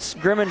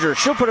Grimminger.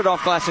 She'll put it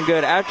off glass and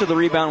good after the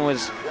rebound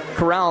was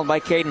corralled by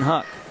Caden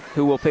Huck,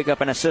 who will pick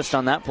up an assist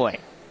on that play.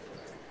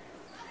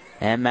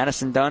 And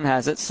Madison Dunn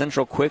has it.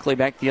 Central quickly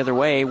back the other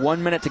way.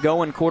 1 minute to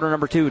go in quarter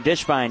number 2.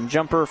 Dishbine,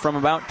 jumper from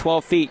about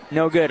 12 feet.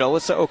 No good.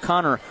 Alyssa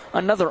O'Connor,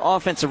 another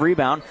offensive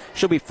rebound.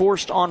 She'll be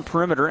forced on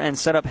perimeter and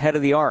set up head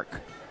of the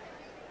arc.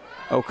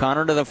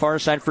 O'Connor to the far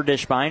side for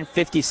Dishbine.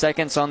 50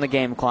 seconds on the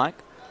game clock.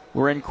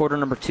 We're in quarter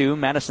number 2.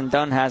 Madison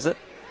Dunn has it.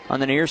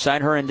 On the near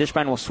side, her and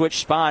Dishbine will switch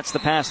spots. The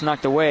pass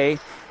knocked away.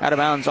 Out of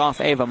bounds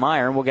off Ava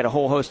Meyer. We'll get a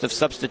whole host of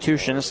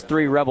substitutions.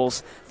 3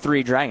 Rebels,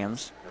 3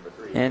 Dragons.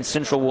 And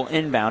Central will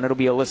inbound. It'll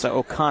be Alyssa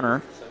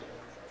O'Connor.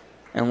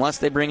 Unless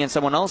they bring in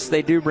someone else,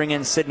 they do bring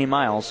in Sydney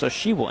Miles, so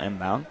she will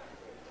inbound.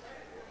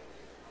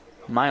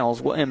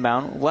 Miles will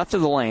inbound left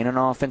of the lane, an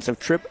offensive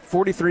trip.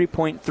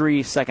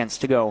 43.3 seconds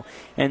to go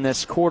in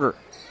this quarter.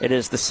 It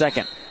is the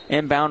second.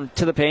 Inbound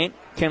to the paint.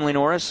 Kinley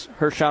Norris,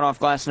 her shot off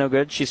glass, no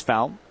good. She's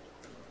fouled.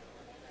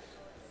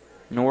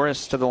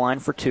 Norris to the line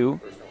for 2.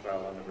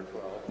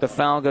 The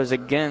foul goes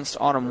against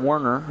Autumn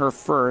Warner, her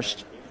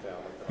first,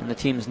 and the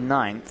team's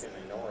 9th.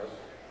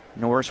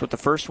 Norris with the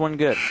first one,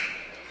 good.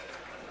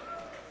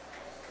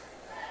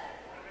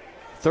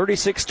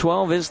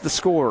 36-12 is the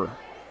score.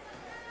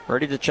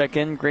 Ready to check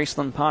in,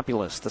 Graceland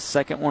Populous. The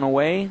second one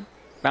away,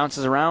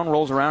 bounces around,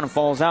 rolls around, and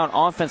falls out.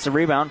 Offensive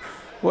rebound.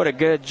 What a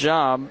good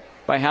job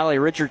by Hallie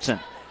Richardson.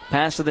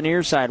 Pass to the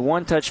near side.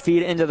 One-touch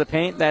feed into the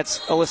paint. That's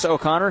Alyssa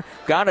O'Connor.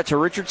 Got it to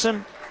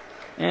Richardson.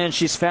 And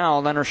she's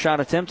fouled on her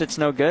shot attempt. It's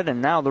no good.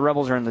 And now the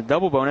Rebels are in the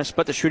double bonus,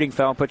 but the shooting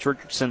foul puts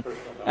Richardson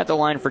at the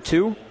line for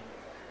 2.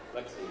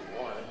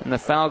 And the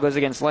foul goes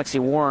against Lexi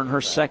Warren, her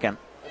second.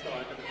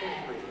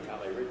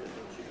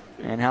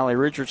 And Hallie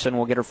Richardson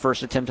will get her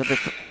first attempt at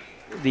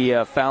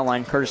the foul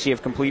line, courtesy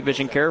of Complete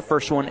Vision Care.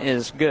 First one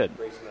is good.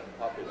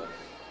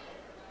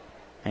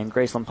 And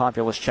Graceland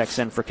Populous checks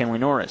in for Kinley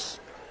Norris.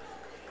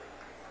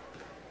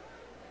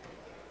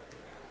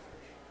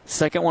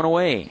 Second one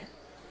away.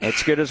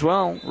 It's good as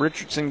well.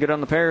 Richardson good on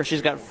the pair.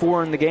 She's got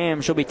 4 in the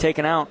game. She'll be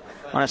taken out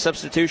on a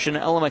substitution.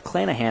 Ella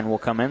McClanahan will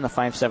come in, the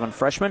 5'7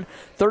 freshman.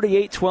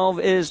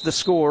 38-12 is the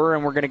score,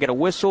 and we're going to get a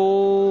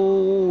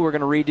whistle. We're going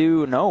to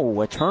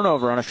redo, a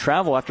turnover on a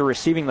travel after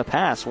receiving the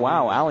pass.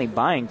 Wow, Allie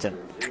Byington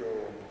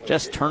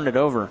just turned it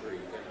over.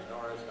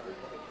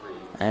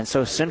 And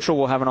so Central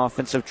will have an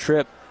offensive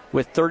trip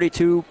with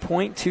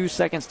 32.2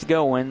 seconds to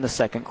go in the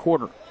second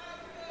quarter.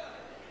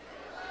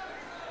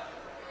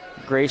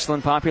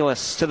 Graceland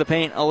Populous to the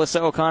paint.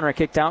 Alyssa O'Connor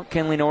kicked out.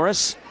 Kinley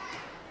Norris.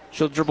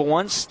 She'll dribble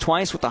once,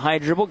 twice with the high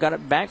dribble. Got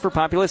it back for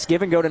Populous.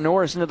 Give and go to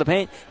Norris into the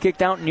paint.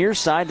 Kicked out near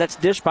side. That's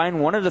Dishbine.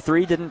 1 of the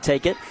 3. Didn't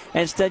take it.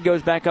 And instead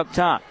goes back up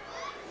top.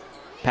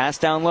 Pass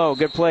down low.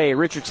 Good play.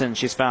 Richardson.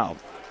 She's fouled.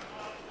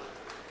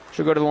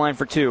 She'll go to the line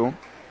for 2.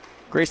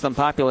 Graceland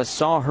Populous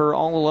saw her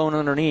all alone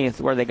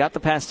underneath where they got the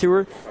pass to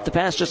her. The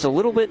pass just a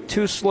little bit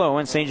too slow,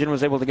 and St. John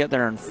was able to get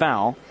there and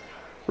foul.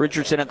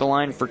 Richardson at the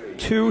line for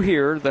 2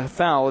 here. The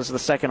foul is the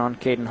second on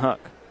Caden Huck.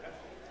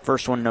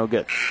 First one no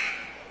good.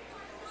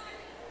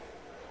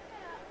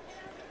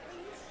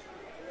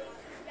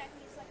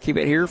 Keep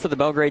it here for the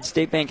Belgrade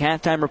State Bank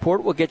halftime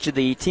report. We'll get you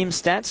the team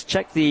stats.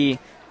 Check the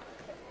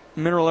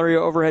Mineral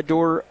Area Overhead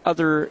Door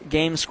other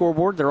game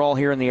scoreboard. They're all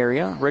here in the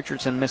area.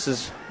 Richardson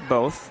misses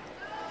both.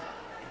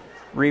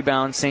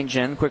 Rebound, St.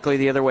 John quickly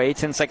the other way.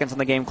 10 seconds on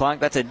the game clock.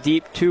 That's a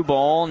deep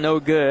 2-ball. No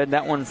good.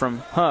 That one from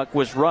Huck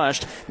was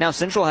rushed. Now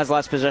Central has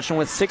last possession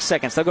with 6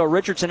 seconds. They'll go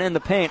Richardson in the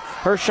paint.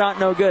 Her shot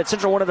no good.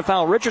 Central wanted a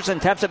foul.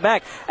 Richardson taps it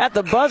back at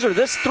the buzzer.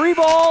 This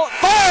 3-ball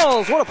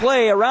falls. What a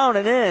play around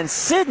and in.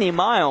 Sydney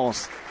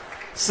Miles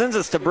sends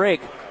us to break.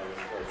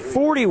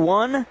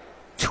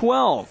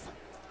 41-12.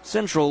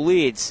 Central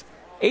leads.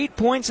 8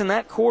 points in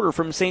that quarter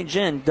from St.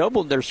 John.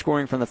 Doubled their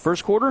scoring from the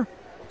first quarter.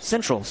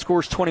 Central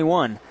scores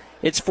 21.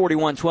 It's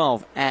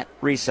 41-12 at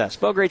recess.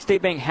 Belgrade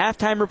State Bank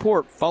halftime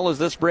report follows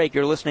this break.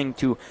 You're listening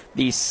to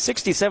the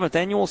 67th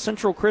Annual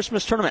Central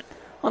Christmas Tournament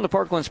on the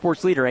Parkland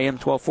Sports Leader, AM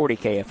 1240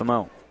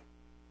 KFMO.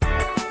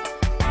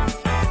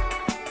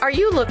 Are Are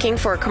you looking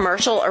for a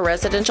commercial or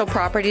residential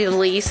property to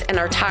lease and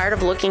are tired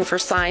of looking for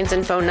signs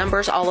and phone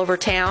numbers all over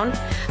town?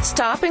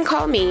 Stop and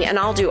call me and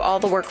I'll do all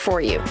the work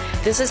for you.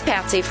 This is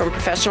Patsy from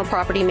Professional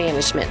Property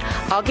Management.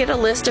 I'll get a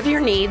list of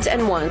your needs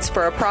and wants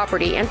for a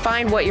property and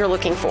find what you're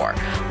looking for.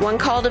 One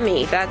call to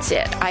me, that's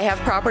it. I have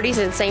properties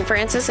in St.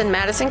 Francis and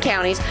Madison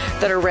counties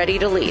that are ready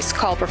to lease.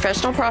 Call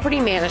Professional Property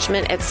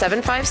Management at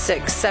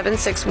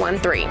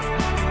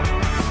 756-7613.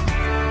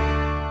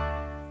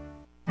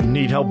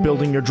 Need help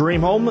building your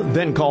dream home?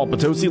 Then call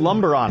Potosi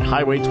Lumber on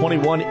Highway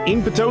 21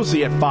 in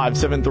Potosi at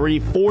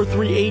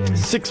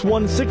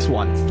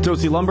 573-438-6161.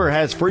 Potosi Lumber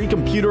has free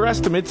computer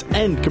estimates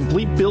and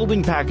complete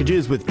building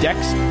packages with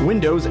decks,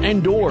 windows,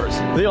 and doors.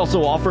 They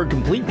also offer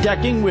complete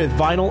decking with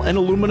vinyl and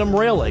aluminum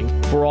railing.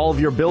 For all of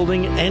your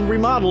building and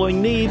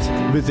remodeling needs,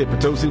 visit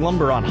Potosi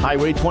Lumber on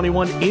Highway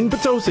 21 in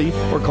Potosi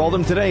or call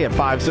them today at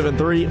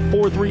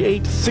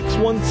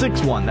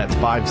 573-438-6161. That's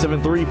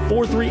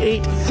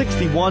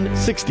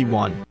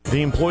 573-438-6161.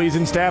 The employees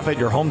and staff at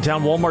your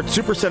hometown Walmart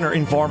Supercenter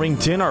in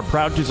Farmington are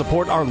proud to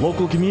support our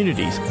local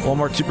communities.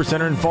 Walmart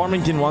Supercenter in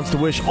Farmington wants to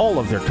wish all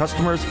of their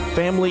customers,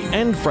 family,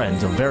 and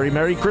friends a very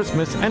Merry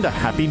Christmas and a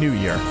Happy New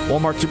Year.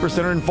 Walmart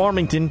Supercenter in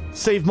Farmington.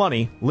 Save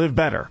money, live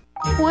better.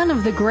 One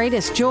of the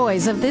greatest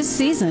joys of this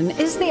season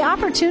is the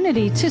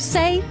opportunity to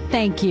say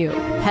thank you.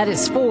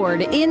 Pettis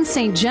Ford in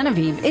Ste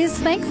Genevieve is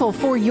thankful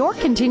for your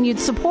continued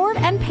support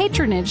and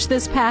patronage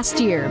this past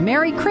year.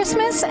 Merry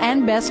Christmas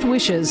and best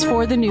wishes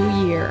for the new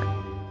year.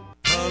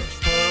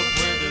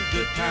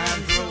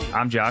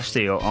 I'm Josh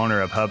Steele,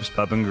 owner of Hub's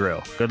Pub and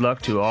Grill. Good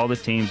luck to all the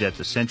teams at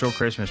the Central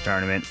Christmas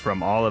Tournament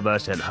from all of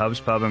us at Hub's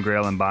Pub and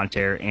Grill in Bonne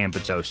Terre and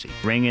Potosi.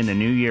 Ring in the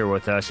new year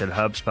with us at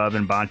Hub's Pub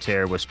in Bonne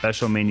Terre with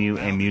special menu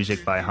and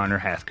music by Hunter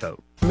Hathcote.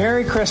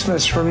 Merry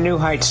Christmas from New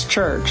Heights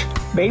Church.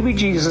 Baby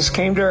Jesus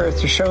came to earth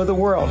to show the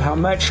world how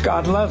much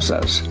God loves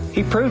us.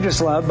 He proved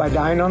his love by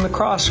dying on the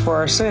cross for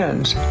our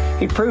sins.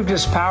 He proved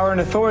his power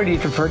and authority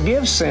to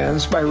forgive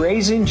sins by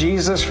raising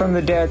Jesus from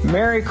the dead.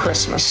 Merry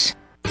Christmas.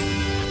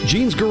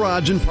 Gene's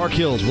Garage in Park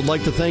Hills would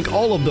like to thank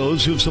all of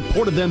those who have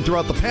supported them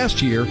throughout the past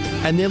year,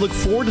 and they look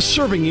forward to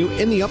serving you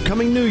in the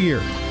upcoming new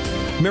year.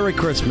 Merry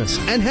Christmas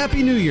and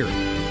Happy New Year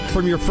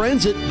from your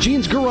friends at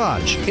Gene's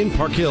Garage in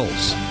Park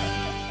Hills.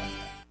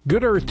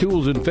 Good Earth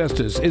Tools and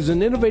Festus is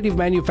an innovative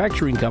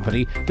manufacturing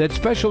company that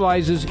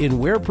specializes in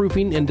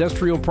wear-proofing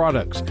industrial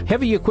products,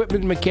 heavy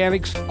equipment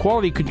mechanics,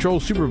 quality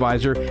control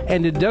supervisor,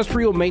 and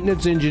industrial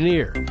maintenance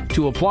engineer.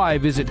 To apply,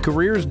 visit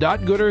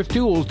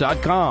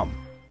careers.goodearthtools.com.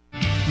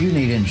 You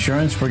need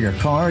insurance for your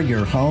car,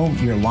 your home,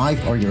 your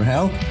life, or your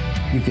health?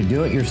 You can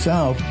do it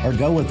yourself or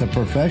go with a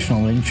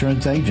professional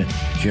insurance agent.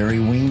 Jerry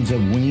Weems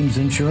of Weems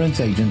Insurance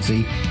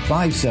Agency,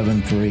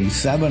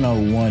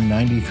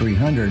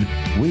 573-701-9300.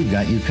 We've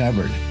got you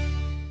covered.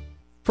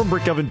 From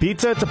brick oven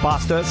pizza to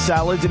pasta,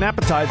 salads, and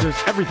appetizers,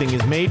 everything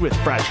is made with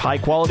fresh,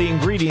 high-quality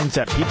ingredients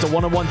at Pizza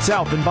 101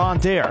 South in Bonne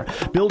Terre.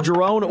 Build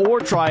your own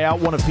or try out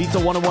one of Pizza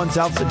 101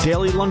 South's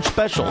daily lunch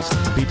specials.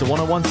 Pizza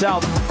 101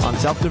 South on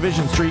South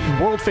Division Street in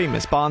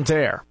world-famous Bonne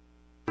Terre.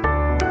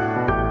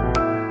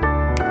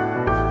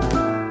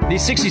 The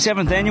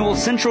 67th Annual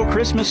Central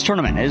Christmas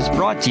Tournament is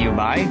brought to you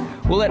by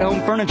Willett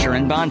Home Furniture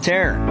in Bonne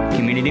Terre,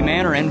 Community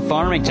Manor in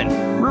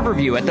Farmington,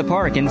 Riverview at the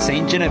Park in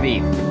Ste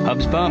Genevieve,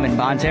 Hub's Pub in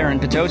Bonne Terre and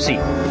Potosi,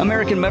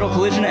 American Metal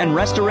Collision and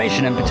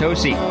Restoration in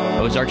Potosi,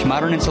 Ozarks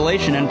Modern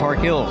Insulation in Park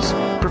Hills,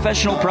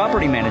 Professional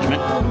Property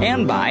Management,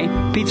 and by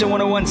Pizza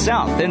 101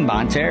 South in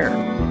Bonne Terre.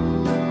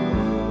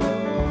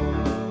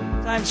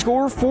 Time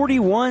score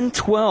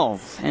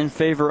 41-12 in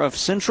favor of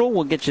Central.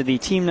 We'll get you the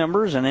team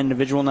numbers and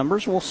individual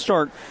numbers. We'll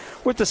start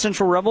with the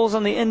Central Rebels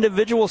on the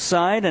individual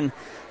side, and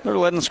they're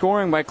led in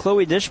scoring by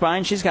Chloe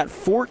Dishbine. She's got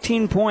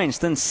 14 points,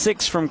 then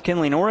 6 from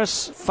Kinley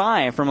Norris,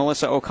 5 from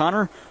Alyssa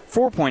O'Connor,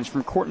 4 points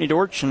from Courtney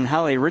Dortch and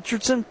Hallie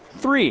Richardson,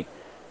 3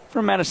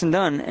 from Madison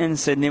Dunn and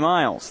Sydney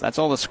Miles. That's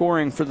all the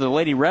scoring for the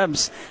Lady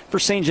Rebs. For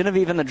Ste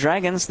Genevieve and the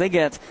Dragons, they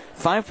get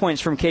 5 points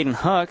from Caden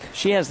Huck.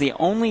 She has the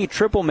only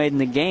triple made in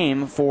the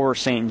game for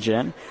St.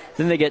 Gen.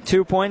 Then they get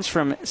 2 points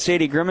from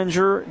Sadie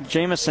Grimminger,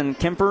 Jamison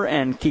Kemper,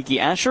 and Kiki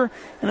Asher,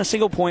 and a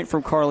single point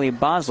from Carly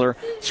Bosler,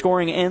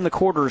 scoring in the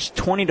quarters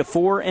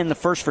 20-4 in the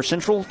first for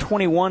Central,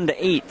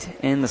 21-8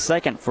 in the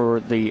second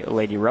for the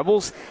Lady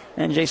Rebels.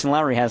 And Jason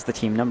Lowry has the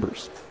team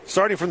numbers.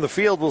 Starting from the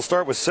field, we'll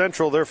start with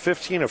Central. They're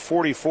 15 of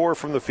 44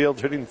 from the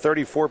field, hitting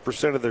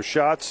 34% of their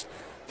shots.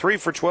 3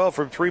 for 12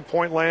 from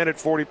three-point land at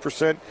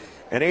 40%,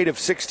 and 8 of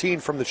 16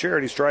 from the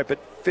charity stripe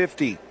at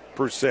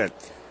 50%.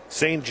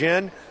 St.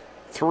 Gen,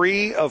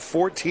 3 of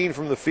 14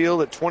 from the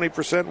field at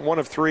 20%, 1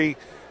 of 3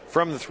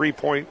 from the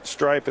three-point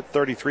stripe at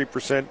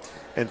 33%,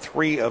 and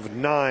 3 of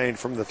 9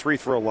 from the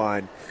free-throw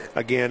line,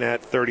 again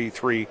at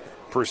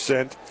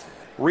 33%.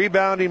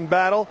 Rebounding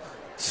battle.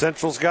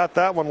 Central's got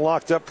that one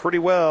locked up pretty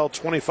well.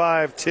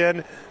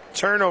 25-10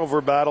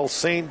 turnover battle.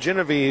 Ste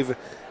Genevieve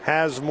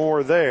has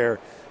more there.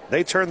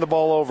 They turned the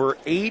ball over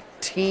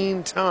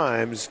 18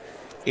 times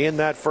in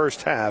that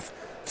first half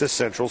to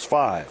Central's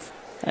 5.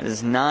 That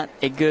is not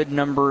a good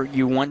number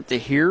you want to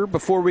hear.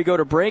 Before we go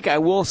to break, I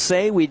will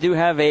say we do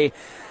have a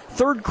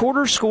Third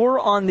quarter score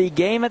on the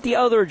game at the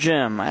other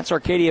gym. That's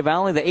Arcadia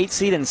Valley, the 8th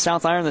seed, and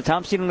South Iron, the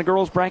top seed in the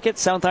girls' bracket.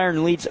 South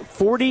Iron leads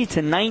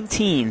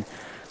 40-19.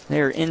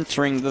 They're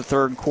entering the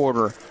third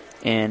quarter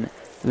in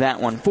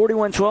that one.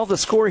 41-12, the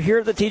score here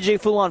at the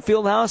TJ Fulon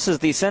Fieldhouse as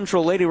the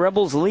Central Lady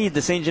Rebels lead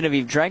the Ste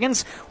Genevieve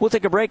Dragons. We'll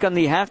take a break on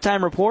the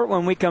halftime report.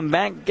 When we come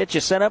back, get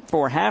you set up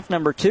for half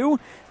number 2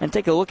 and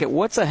take a look at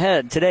what's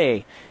ahead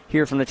today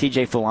here from the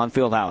TJ Fulon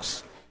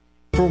Fieldhouse.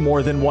 For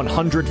more than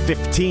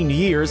 115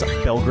 years,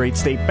 Belgrade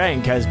State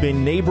Bank has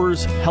been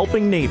neighbors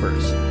helping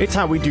neighbors. It's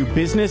how we do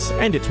business,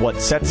 and it's what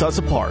sets us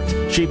apart,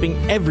 shaping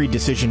every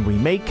decision we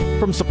make,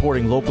 from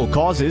supporting local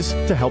causes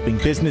to helping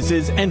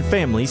businesses and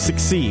families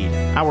succeed.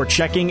 Our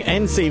checking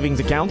and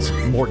savings accounts,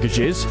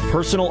 mortgages,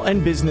 personal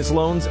and business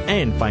loans,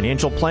 and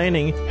financial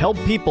planning help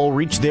people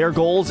reach their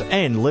goals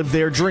and live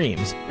their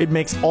dreams. It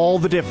makes all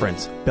the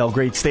difference.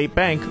 Belgrade State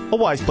Bank, a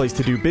wise place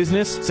to do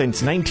business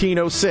since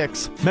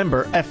 1906.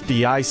 Member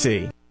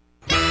FDIC.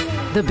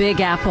 The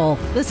Big Apple,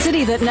 the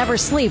city that never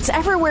sleeps.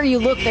 Everywhere you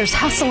look, there's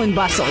hustle and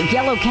bustle.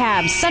 Yellow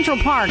cabs, Central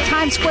Park,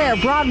 Times Square,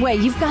 Broadway.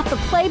 You've got the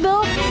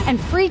playbill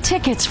and free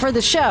tickets for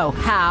the show.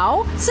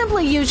 How?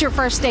 Simply use your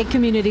First State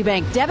Community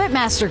Bank debit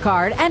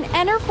MasterCard and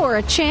enter for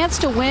a chance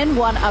to win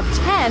one of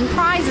 10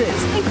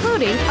 prizes,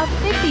 including a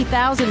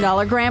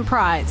 $50,000 grand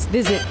prize.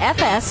 Visit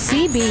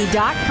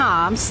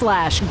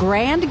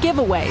fscb.com/grand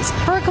giveaways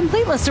for a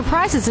complete list of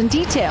prizes and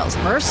details.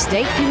 First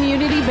State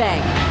Community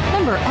Bank.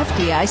 Member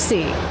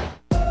FDIC.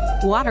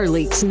 Water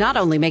leaks not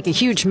only make a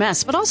huge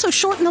mess, but also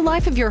shorten the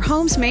life of your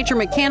home's major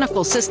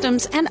mechanical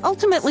systems and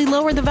ultimately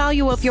lower the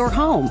value of your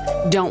home.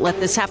 Don't let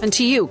this happen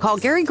to you. Call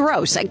Gary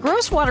Gross at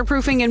Gross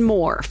Waterproofing and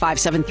More,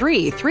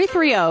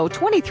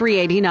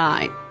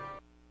 573-330-2389.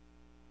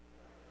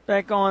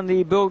 Back on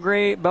the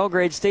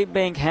Belgrade State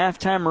Bank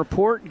halftime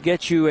report,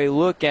 get you a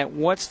look at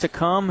what's to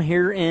come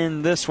here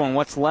in this one,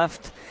 what's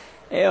left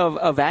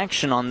of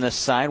action on this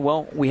side.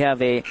 Well, we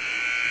have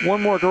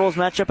one more girls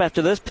matchup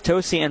after this,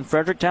 Potosi and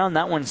Fredericktown.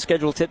 That one's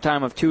scheduled tip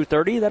time of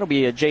 2:30. That'll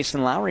be a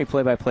Jason Lowry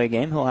play-by-play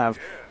game. He'll have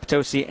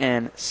Potosi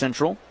and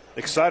Central.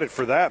 Excited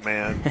for that,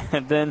 man.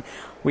 And then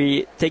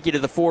we take you to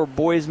the 4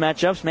 boys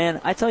matchups.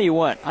 Man, I tell you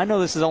what, I know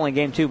this is only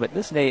game 2, but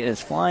this day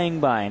is flying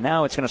by.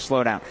 Now it's going to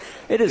slow down.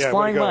 It is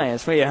flying by.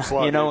 It's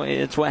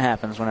what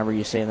happens whenever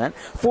you say that.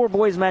 4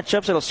 boys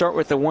matchups. It'll start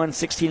with the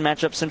 1-16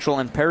 matchup, Central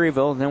and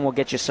Perryville. Then we'll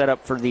get you set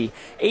up for the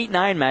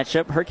 8-9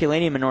 matchup,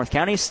 Herculaneum and North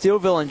County.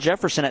 Steelville and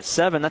Jefferson at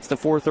 7. That's the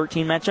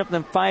 4-13 matchup.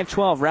 Then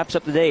 5-12 wraps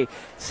up the day.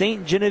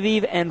 Ste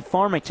Genevieve and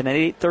Farmington at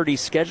 8:30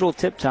 scheduled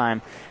tip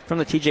time from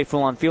the TJ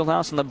Fulon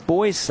Fieldhouse on the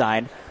boys'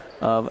 side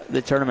of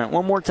the tournament.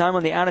 One more time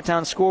on the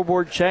out-of-town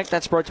scoreboard check.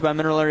 That's brought to you by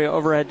Mineral Area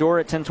Overhead Door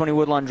at 1020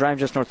 Woodlawn Drive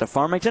just north of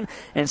Farmington.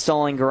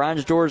 Installing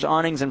garage doors,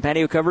 awnings, and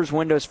patio covers,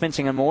 windows,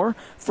 fencing, and more.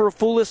 For a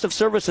full list of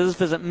services,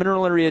 visit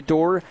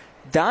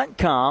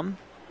mineralareadoor.com.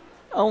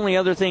 Only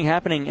other thing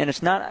happening, and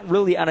it's not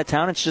really out of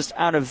town, it's just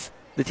out of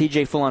the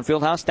TJ Fulon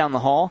Fieldhouse down the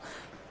hall.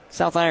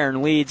 South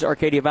Iron leads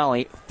Arcadia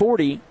Valley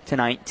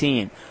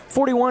 40-19.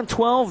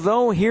 41-12,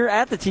 though, here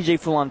at the TJ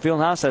Fulon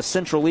Fieldhouse as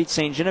Central leads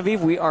Ste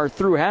Genevieve. We are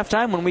through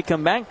halftime. When we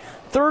come back,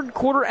 third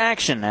quarter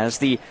action as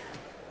the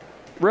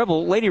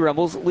Lady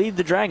Rebels lead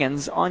the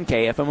Dragons on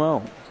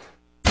KFMO.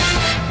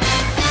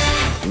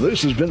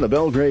 This has been the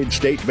Belgrade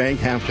State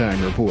Bank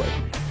Halftime Report.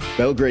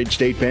 Belgrade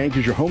State Bank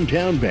is your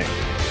hometown bank.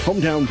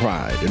 Hometown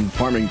pride in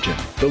Farmington,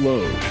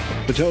 Deloge,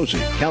 Potosi,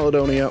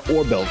 Caledonia,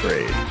 or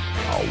Belgrade.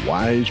 A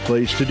wise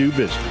place to do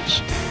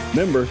business.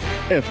 Member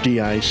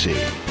FDIC.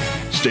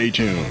 Stay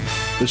tuned.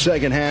 The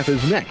second half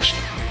is next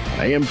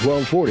on AM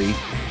 1240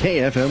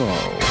 KFMO.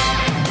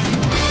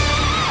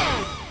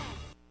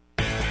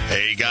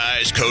 Hey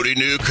guys, Cody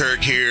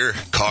Newkirk here.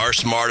 Car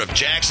Smart of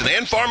Jackson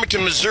and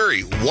Farmington,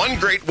 Missouri. One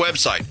great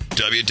website,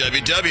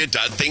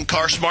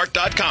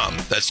 www.thinkcarsmart.com.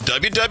 That's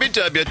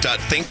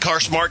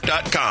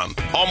www.thinkcarsmart.com.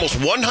 Almost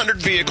 100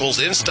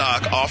 vehicles in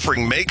stock,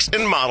 offering makes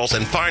and models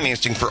and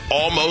financing for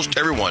almost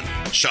everyone.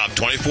 Shop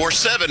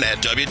 24/7 at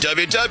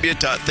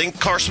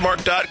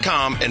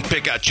www.thinkcarsmart.com and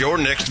pick out your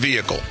next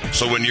vehicle.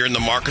 So when you're in the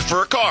market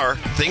for a car,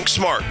 think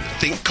smart.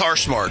 Think Car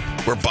Smart,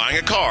 where buying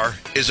a car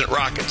isn't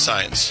rocket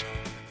science.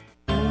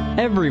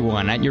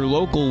 Everyone at your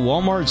local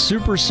Walmart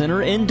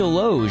Supercenter in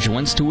Deloge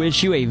wants to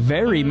wish you a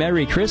very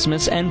Merry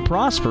Christmas and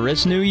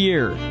prosperous New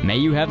Year. May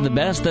you have the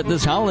best that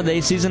this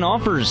holiday season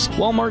offers.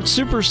 Walmart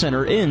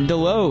Supercenter in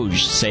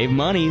Deloge. Save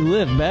money,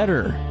 live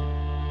better.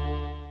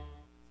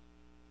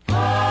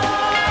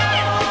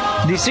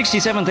 The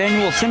 67th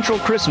Annual Central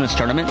Christmas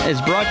Tournament is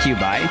brought to you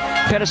by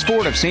Pettis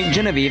Ford of Ste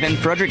Genevieve in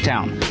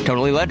Fredericktown,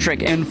 Total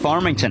Electric in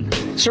Farmington,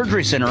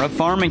 Surgery Center of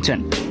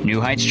Farmington,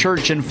 New Heights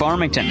Church in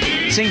Farmington,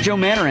 St. Joe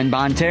Manor in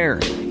Bonne Terre,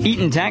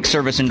 Eaton Tax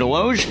Service in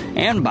Deloge,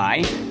 and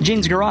by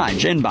Jean's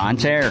Garage in Bonne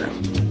Terre.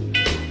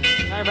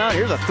 Timeout.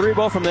 Here's a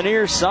 3-ball from the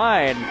near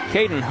side.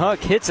 Caden Huck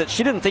hits it.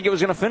 She didn't think it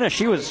was going to finish.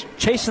 She was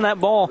chasing that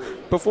ball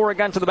before it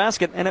got into the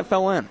basket, and it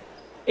fell in.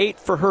 8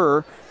 for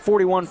her.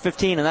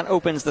 41-15, and that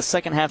opens the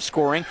second half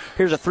scoring.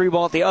 Here's a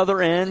 3-ball at the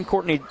other end.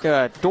 Chloe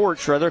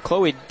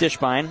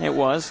Dishbine, it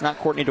was, not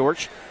Courtney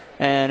Dortch.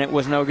 and it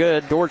was no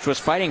good. Dortch was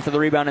fighting for the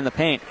rebound in the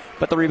paint,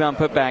 but the rebound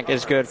putback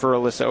is good for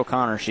Alyssa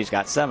O'Connor. She's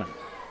got 7.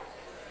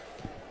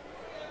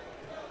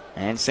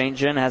 And St.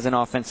 John has an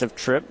offensive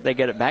trip. They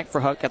get it back for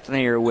Huck at the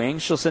near wing.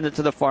 She'll send it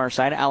to the far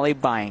side. Allie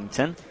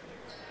Byington.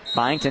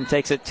 Byington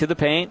takes it to the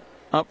paint.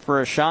 Up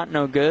for a shot,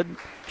 no good.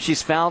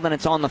 She's fouled, and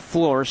it's on the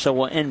floor, so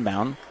we'll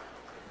inbound.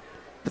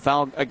 The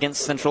foul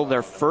against Central,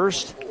 their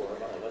first,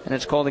 and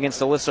it's called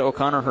against Alyssa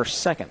O'Connor, her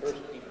second.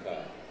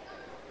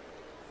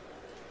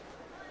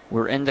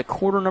 We're into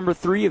quarter number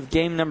 3 of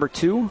game number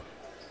 2.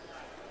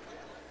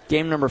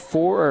 Game number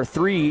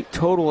 3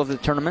 total of the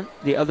tournament.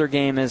 The other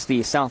game is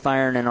the South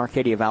Iron and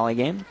Arcadia Valley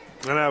game.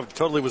 And I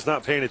totally was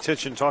not paying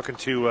attention talking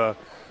to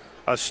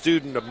a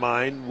student of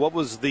mine. What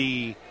was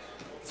the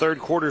third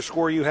quarter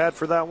score you had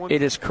for that one?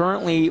 It is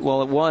currently, it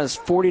was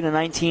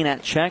 40-19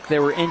 at check. They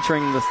were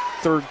entering the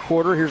third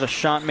quarter. Here's a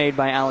shot made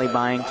by Allie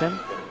Byington.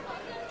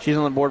 She's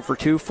on the board for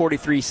 2.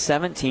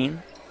 43-17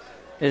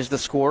 is the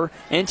score.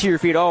 Into your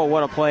feet. Oh,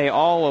 what a play.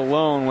 All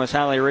alone was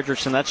Hallie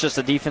Richardson. That's just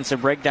a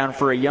defensive breakdown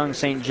for a young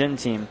St. John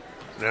team.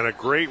 And a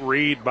great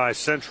read by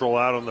Central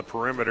out on the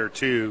perimeter,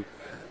 too,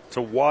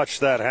 to watch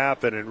that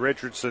happen. And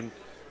Richardson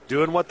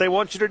doing what they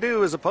want you to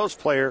do as a post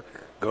player.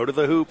 Go to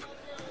the hoop.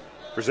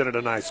 Presented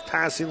a nice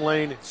passing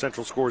lane.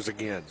 Central scores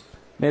again.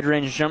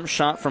 Mid-range jump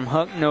shot from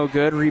Huck, no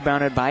good.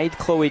 Rebounded by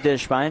Chloe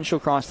Dishbine. She'll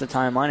cross the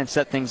timeline and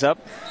set things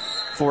up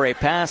for a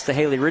pass to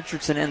Haley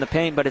Richardson in the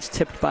paint, but it's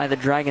tipped by the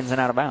Dragons and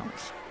out of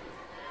bounds.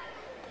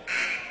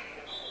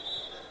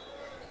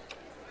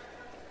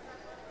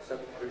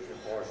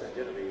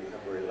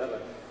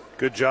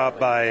 Good job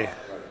by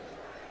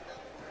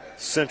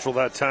Central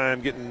that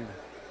time, getting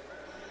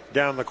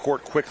down the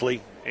court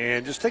quickly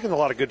and just taking a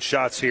lot of good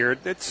shots here.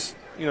 It's,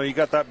 you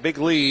got that big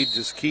lead.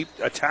 Just keep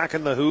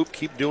attacking the hoop,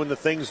 keep doing the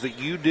things that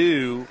you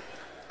do,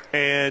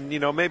 and,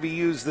 maybe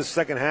use this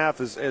second half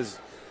as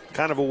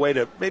kind of a way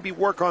to maybe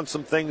work on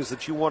some things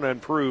that you want to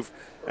improve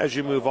as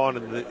you move on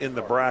in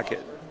the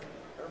bracket.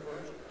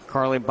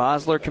 Carly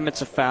Bosler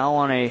commits a foul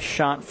on a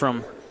shot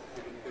from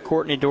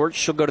Courtney Dortch.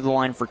 She'll go to the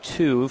line for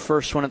 2.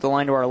 First one at the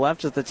line to our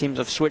left as the teams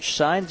have switched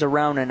sides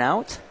around and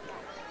out.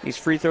 These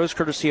free throws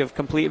courtesy of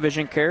Complete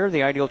Vision Care,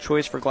 the ideal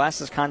choice for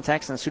glasses,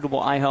 contacts, and suitable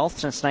eye health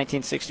since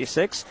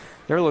 1966.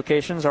 Their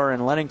locations are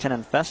in Leadington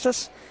and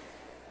Festus.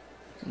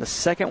 The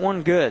second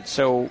one, good.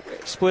 So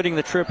splitting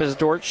the trip is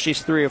Dortch.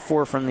 She's 3 of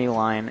 4 from the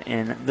line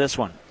in this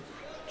one.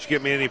 Did you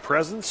get me any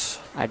presents?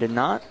 I did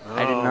not.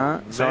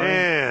 Oh, Sorry.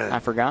 Man. I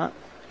forgot.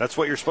 That's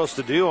what you're supposed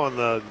to do on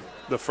the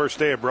first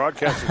day of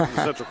broadcasting for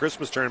the Central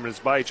Christmas Tournament is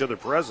buy each other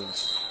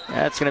presents.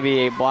 That's going to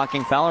be a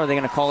blocking foul. Are they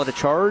going to call it a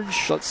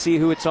charge? Let's see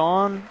who it's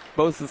on.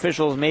 Both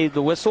officials made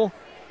the whistle.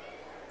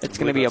 It's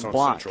going to be a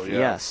block. Central, yeah.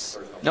 Yes.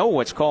 No,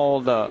 it's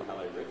called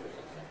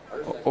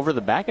over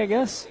the back, I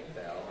guess.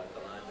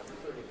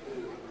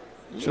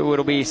 So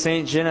it'll be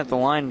St. John at the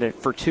line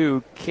for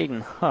 2,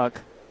 Caden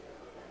Huck.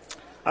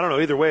 I don't know.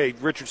 Either way,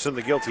 Richardson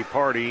the guilty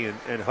party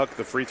and Huck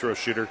the free throw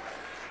shooter.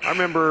 I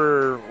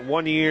remember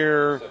one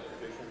year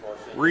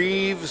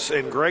Reeves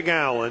and Greg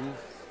Allen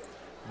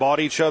bought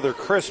each other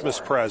Christmas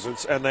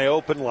presents, and they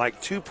opened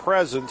like 2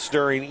 presents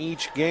during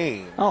each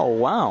game. Oh,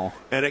 wow.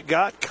 And it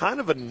got kind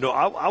of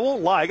I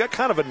won't lie, it got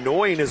kind of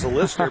annoying as a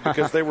listener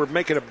because they were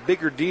making a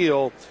bigger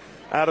deal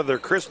out of their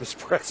Christmas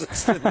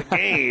presents than the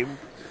game.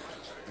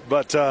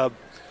 But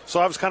so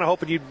I was kind of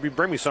hoping you'd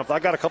bring me something. I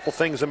got a couple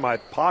things in my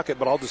pocket,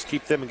 but I'll just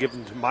keep them and give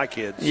them to my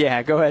kids.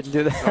 Yeah, go ahead and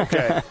do that.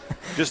 Okay.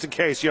 Just in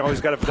case, you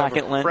always got to have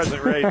a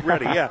present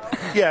ready.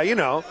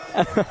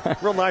 Yeah,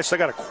 real nice. I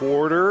got a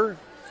quarter.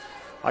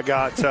 I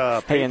got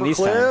paper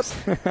clip.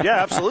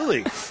 Yeah,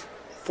 absolutely.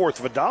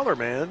 Fourth of $1,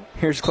 man.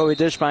 Here's Chloe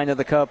Dishbine to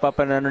the cup, up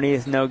and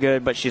underneath, no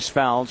good, but she's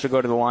fouled. She'll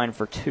go to the line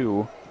for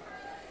 2.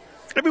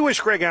 Let me wish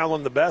Greg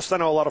Allen the best. I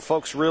know a lot of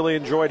folks really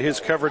enjoyed his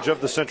coverage of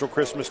the Central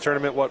Christmas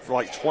Tournament, for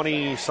like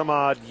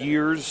 20-some-odd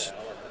years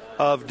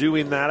of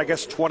doing that. I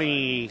guess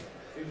 20.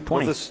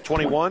 Was this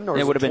 21 or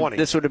was it 20?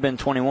 This would have been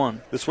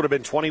 21. This would have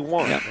been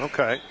 21. Yep.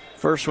 Okay.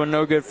 First one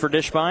no good for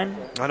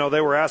Dishbine. I know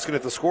they were asking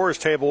at the scorer's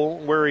table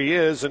where he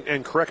is,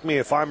 and correct me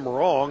if I'm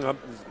wrong.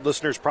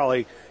 Listeners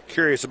probably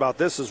curious about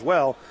this as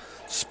well.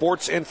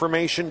 Sports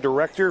Information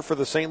Director for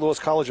the St. Louis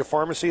College of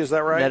Pharmacy, is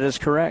that right? That is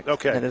correct.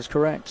 Okay. That is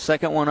correct.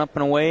 Second one up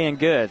and away and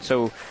good.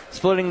 So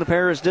splitting the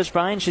pair is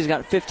Dishbine. She's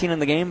got 15 in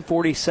the game,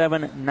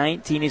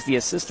 47-19. He's the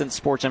Assistant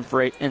Sports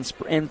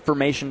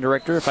Information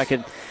Director, if I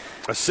could.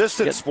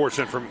 Assistant Sports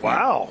Information.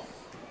 Wow.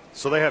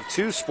 So they have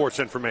 2 Sports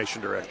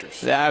Information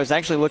Directors. I was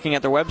actually looking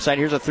at their website.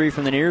 Here's a 3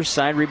 from the near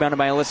side, rebounded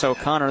by Alyssa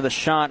O'Connor. The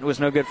shot was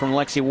no good from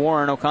Lexi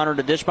Warren. O'Connor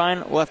to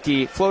Dishbine,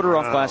 lefty floater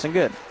off glass and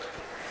good.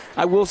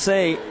 I will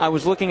say, I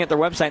was looking at their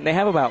website, and they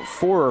have about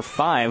 4 or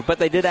 5, but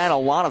they did add a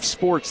lot of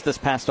sports this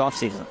past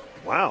offseason.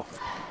 Wow.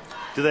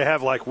 Do they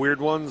have, like, weird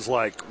ones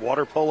like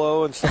water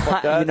polo and stuff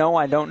like that?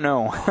 I don't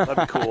know. That'd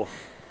be cool.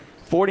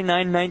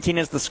 49-19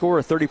 is the score,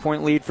 a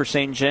 30-point lead for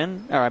St.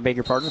 John. Or, I beg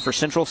your pardon, for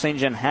Central. St.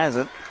 John has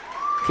it.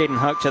 Caden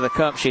Huck to the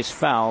cup. She's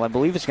fouled. I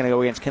believe it's going to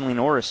go against Kinley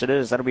Norris. It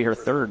is. That'll be her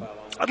third.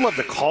 I'd love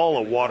to call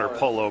a water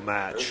polo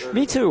match.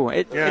 Me too.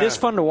 It is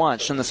fun to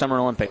watch in the Summer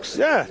Olympics.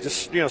 Yeah,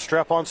 just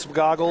strap on some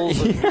goggles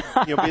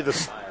and be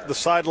the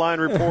sideline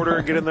reporter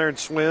and get in there and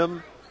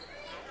swim.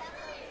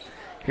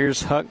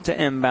 Here's Huck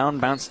to inbound,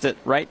 bounced it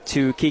right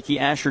to Kiki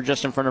Asher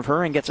just in front of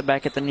her and gets it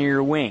back at the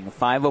near wing.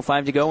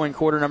 5:05 to go in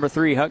quarter number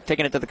 3. Huck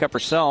taking it to the cup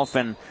herself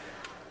and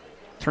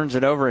turns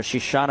it over as she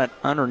shot it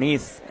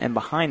underneath and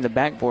behind the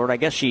backboard. I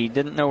guess she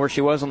didn't know where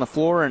she was on the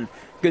floor, and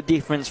good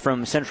defense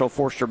from Central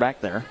forced her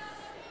back there.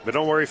 But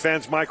don't worry,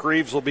 fans. Mike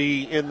Reeves will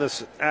be in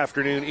this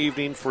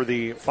evening for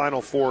the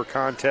Final Four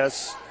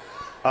contests.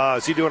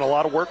 Is he doing a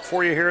lot of work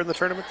for you here in the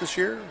tournament this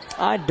year?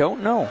 I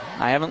don't know.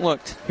 I haven't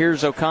looked.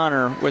 Here's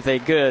O'Connor with a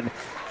good,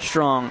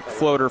 strong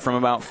floater from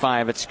about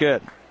 5. It's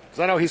good. Because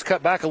I know he's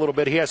cut back a little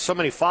bit. He has so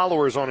many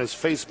followers on his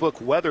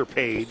Facebook weather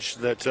page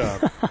that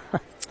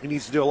he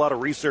needs to do a lot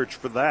of research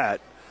for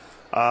that.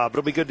 But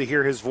it'll be good to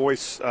hear his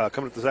voice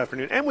coming up this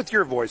afternoon. And with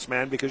your voice,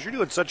 man, because you're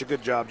doing such a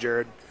good job,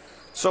 Jared.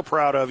 So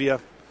proud of you.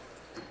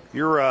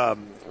 You're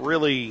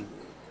really...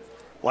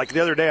 Like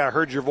the other day, I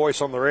heard your voice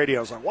on the radio.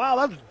 I was like, wow,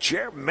 that's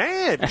Jared.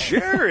 Man,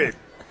 Jared.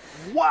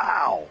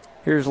 Wow.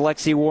 Here's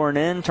Lexi Warren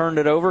in, turned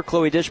it over.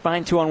 Chloe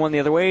Dishbine, 2-on-1 the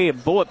other way. A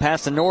bullet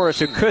pass to Norris,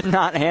 who could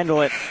not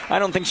handle it. I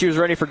don't think she was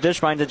ready for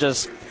Dishbine to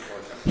just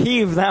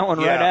heave that one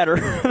right at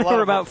her. They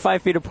were about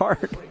 5 feet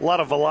apart. A lot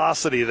of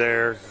velocity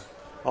there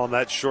on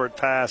that short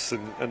pass.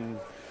 And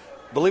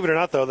believe it or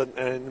not, though,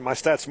 and my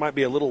stats might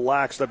be a little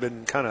lax. I've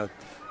been kind of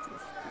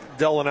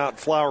dealing out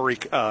flowery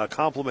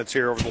compliments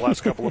here over the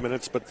last couple of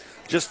minutes, but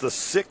just the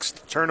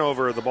 6th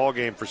turnover of the ball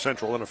game for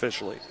Central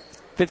unofficially.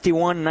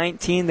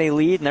 51-19 they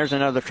lead, and there's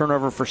another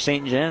turnover for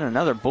St. Gen.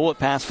 Another bullet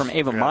pass from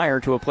Ava Meyer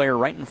to a player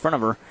right in front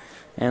of her,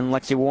 and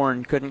Lexi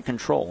Warren couldn't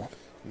control.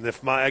 And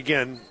if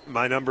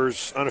my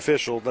number's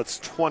unofficial, that's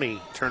 20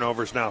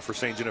 turnovers now for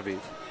Ste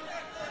Genevieve.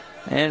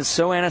 And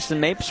so Aniston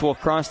Mapes will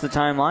cross the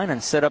timeline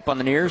and set up on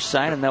the near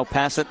side, and they'll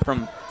pass it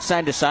from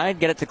side to side,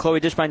 get it to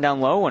Chloe Dishbine down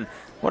low, and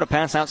what a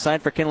pass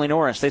outside for Kinley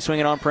Norris. They swing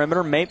it on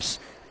perimeter. Mapes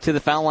to the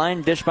foul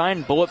line.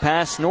 Dishbine, bullet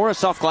pass.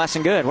 Norris off glass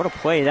and good. What a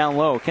play down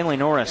low. Kinley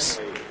Norris.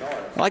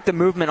 I like the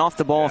movement off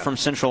the ball from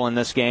Central in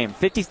this game.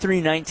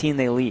 53-19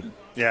 they lead.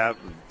 Yeah,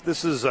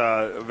 this is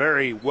a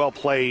very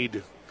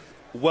well-played,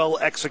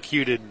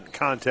 well-executed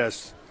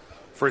contest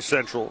for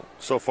Central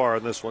so far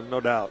in this one,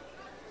 no doubt.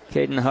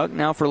 Caden Huck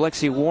now for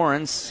Lexi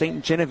Warren.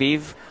 Ste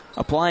Genevieve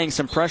applying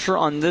some pressure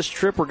on this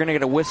trip. We're going to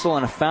get a whistle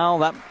and a foul.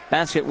 That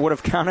basket would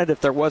have counted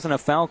if there wasn't a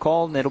foul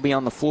called. It'll be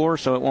on the floor,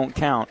 so it won't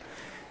count.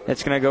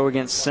 It's going to go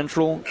against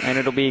Central, and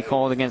it'll be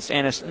called against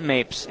Aniston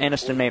Mapes.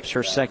 Aniston Mapes,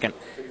 her second,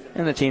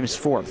 and the team's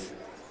fourth.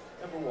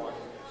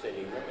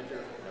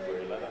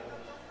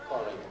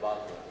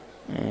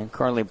 And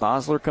Carly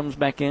Bosler comes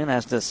back in,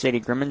 as does Sadie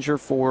Grimminger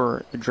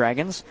for the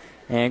Dragons.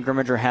 And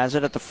Grimminger has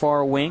it at the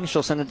far wing.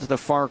 She'll send it to the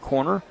far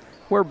corner,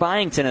 where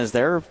Byington is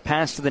there.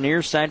 Pass to the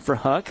near side for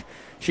Huck.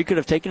 She could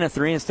have taken a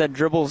 3, instead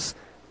dribbles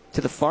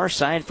to the far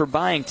side for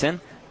Byington.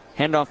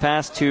 Handoff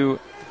pass to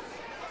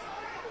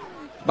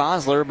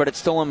Bosler, but it's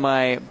stolen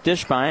by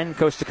Dishbine.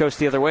 Coast to coast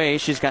the other way.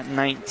 She's got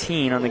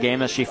 19 on the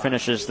game as she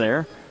finishes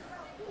there.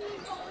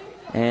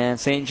 And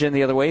St. Gen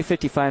the other way,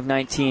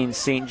 55-19,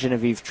 St.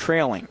 Genevieve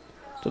trailing.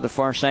 To the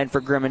far side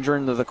for Grimminger,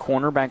 into the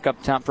corner, back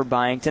up top for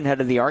Byington. Head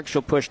of the arc,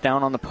 she'll push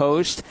down on the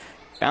post.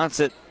 Bounce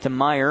it to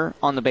Meyer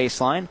on the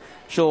baseline.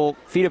 She'll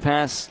feed a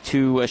pass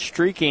to a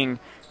streaking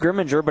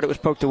Grimminger, but it was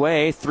poked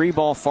away.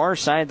 3-ball far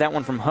side. That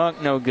one from Huck,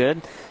 no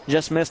good.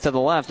 Just missed to the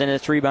left, and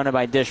it's rebounded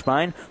by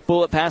Dishbine.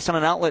 Bullet pass on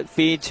an outlet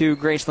feed to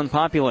Graceland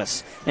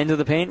Populous. Into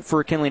the paint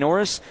for Kinley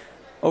Norris.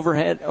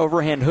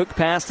 Overhand hook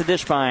pass to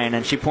Dishbine,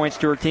 and she points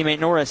to her teammate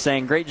Norris,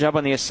 saying, great job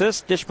on the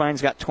assist.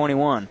 Dishbine's got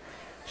 21.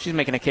 She's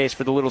making a case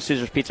for the Little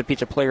Caesars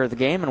Pizza player of the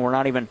game, and we're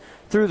not even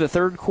through the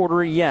third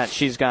quarter yet.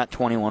 She's got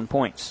 21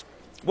 points.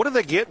 What do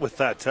they get with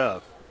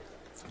that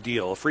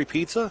deal? A free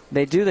pizza?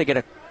 They do. They get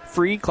a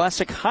free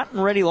classic hot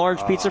and ready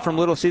large pizza from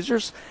Little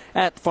Caesars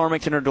at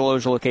Farmington or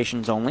Deloge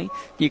locations only.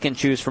 You can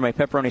choose from a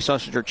pepperoni,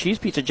 sausage, or cheese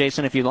pizza,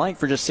 Jason, if you like,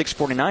 for just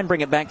 $6.49.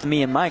 Bring it back to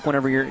me and Mike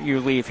whenever you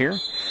leave here.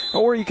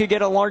 Or you could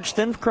get a large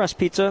thin crust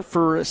pizza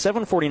for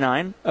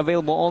 $7.49,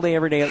 available all day,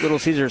 every day at Little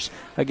Caesars.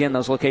 Again,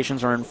 those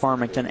locations are in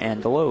Farmington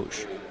and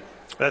Deloge.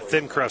 That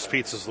thin crust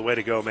pizza is the way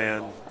to go,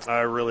 man. I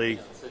really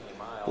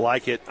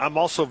like it. I'm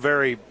also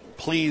very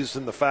pleased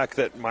in the fact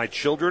that my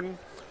children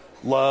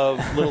love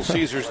Little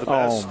Caesars the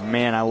best. Oh,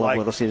 man, I love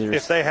Little Caesars.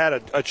 If they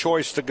had a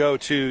choice to go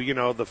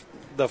to,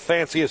 the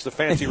fanciest of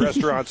fancy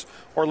restaurants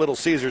or Little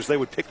Caesars, they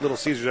would pick Little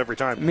Caesars every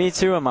time. Me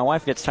too, and my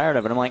wife gets tired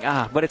of it. I'm like,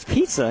 but it's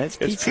pizza.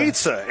 It's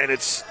pizza, and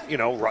it's,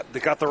 they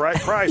got the right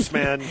price,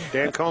 man.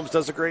 Dan Combs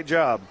does a great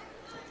job.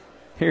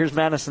 Here's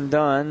Madison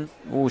Dunn.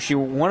 Ooh, she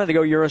wanted to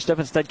go Eurostep,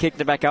 instead kicked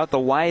it back out. The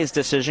wise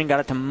decision, got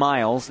it to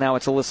Miles. Now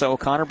it's Alyssa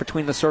O'Connor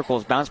between the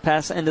circles. Bounce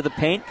pass into the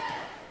paint.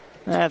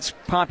 That's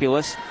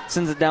Populous.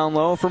 Sends it down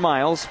low for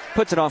Miles.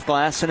 Puts it off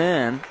glass and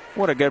in.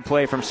 What a good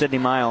play from Sydney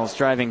Miles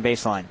driving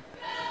baseline.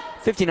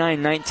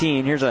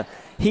 59-19. Here's a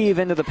heave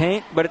into the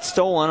paint, but it's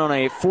stolen on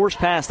a forced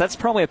pass. That's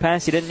probably a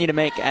pass you didn't need to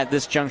make at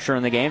this juncture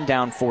in the game,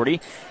 down 40.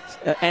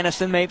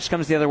 Aniston Mapes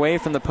comes the other way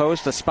from the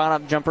post. A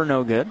spot-up jumper,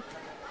 no good.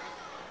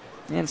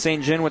 And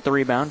St. John with the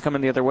rebound,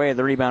 coming the other way.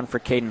 The rebound for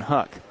Caden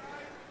Huck.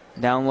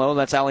 Down low,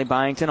 that's Allie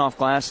Byington. Off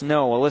glass,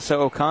 no. Alyssa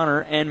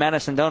O'Connor and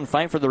Madison Dunn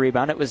fight for the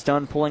rebound. It was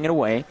Dunn pulling it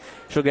away.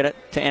 She'll get it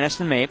to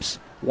Aniston Mapes.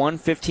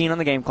 1:15 on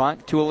the game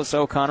clock. To Alyssa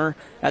O'Connor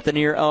at the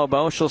near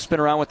elbow. She'll spin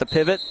around with the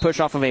pivot, push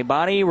off of a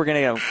body. We're going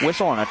to get a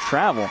whistle on a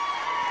travel.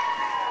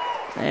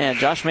 And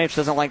Josh Mapes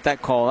doesn't like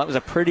that call. That was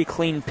a pretty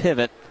clean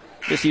pivot.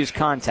 Just used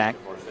contact.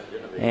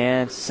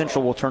 And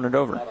Central will turn it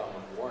over.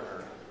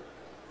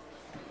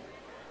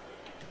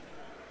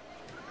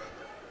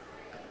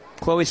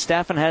 Chloe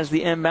Staffen has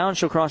the inbound.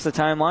 She'll cross the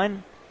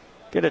timeline.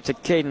 Get it to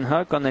Caden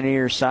Huck on the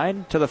near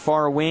side. To the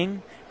far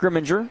wing,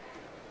 Grimminger.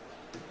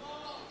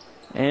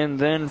 And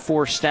then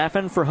for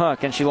Staffen for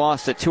Huck, and she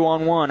lost it.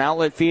 2-on-1.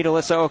 Outlet feed,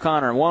 Alyssa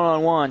O'Connor.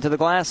 1-on-1 to the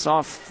glass,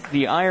 off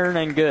the iron,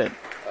 and good.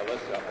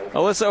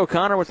 Alyssa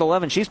O'Connor with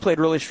 11. She's played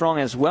really strong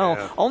as well.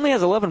 Yeah. Only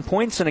has 11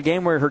 points in a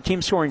game where her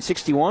team's scoring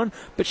 61,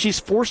 but she's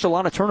forced a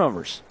lot of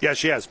turnovers. Yeah,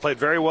 she has. Played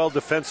very well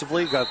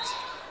defensively.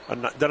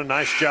 Done a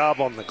nice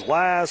job on the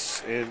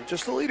glass, and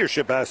just the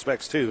leadership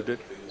aspects, too. Did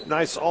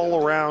nice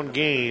all-around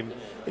game.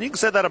 And you can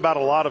say that about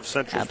a lot of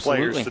Central's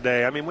players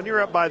today. I mean, when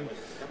you're up by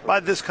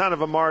this kind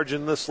of a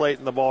margin this late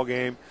in the ball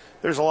game,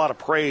 there's a lot of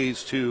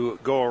praise to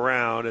go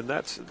around, and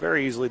that's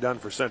very easily done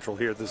for Central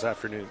here this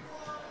afternoon.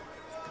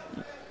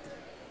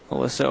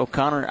 Alyssa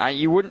O'Connor,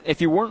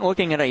 if you weren't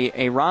looking at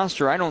a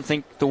roster, I don't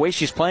think the way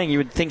she's playing, you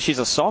would think she's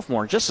a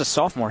sophomore, just a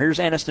sophomore. Here's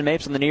Aniston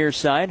Mapes on the near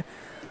side.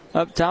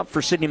 Up top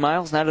for Sydney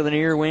Miles, now to the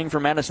near wing for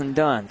Madison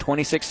Dunn.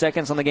 26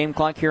 seconds on the game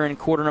clock here in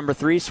quarter number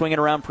 3. Swinging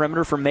around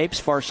perimeter for Mapes,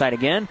 far side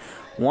again.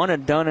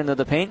 Wanted Dunn into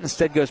the paint.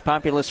 Instead goes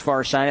Populous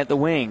far side at the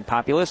wing.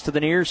 Populous to the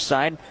near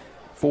side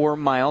for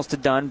Miles to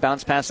Dunn.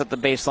 Bounce pass at the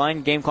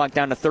baseline. Game clock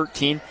down to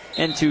 13.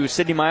 Into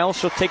Sydney Miles.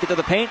 She'll take it to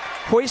the paint.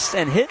 Hoist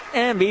and hit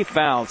and be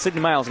fouled.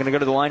 Sydney Miles going to go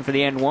to the line for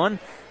the and one.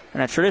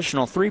 And a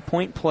traditional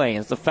three-point play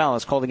as the foul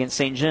is called against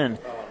St. John.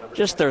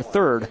 Just their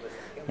third.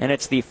 And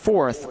it's the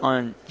fourth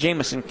on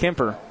Jamison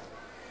Kemper.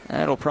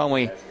 That'll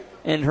probably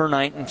end her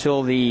night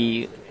until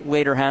the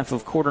later half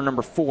of quarter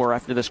number 4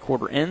 after this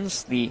quarter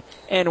ends. The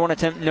and one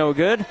attempt, no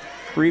good.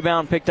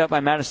 Rebound picked up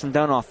by Madison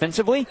Dunn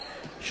offensively.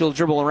 She'll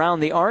dribble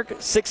around the arc.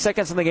 6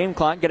 seconds on the game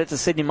clock. Get it to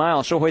Sydney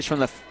Miles. She'll hoist from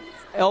the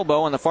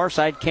elbow on the far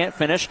side. Can't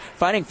finish.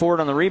 Fighting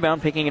forward on the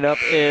rebound. Picking it up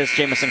is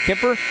Jamison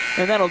Kemper.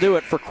 And that'll do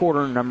it for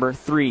quarter number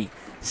 3.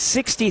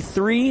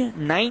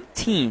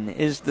 63-19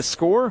 is the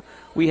score.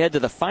 We head to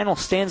the final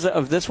stanza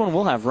of this one.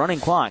 We'll have running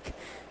clock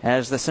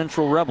as the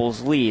Central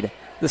Rebels lead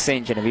the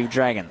Ste Genevieve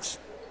Dragons.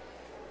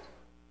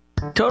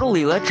 Total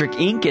Electric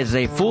Inc. is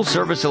a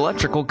full-service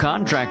electrical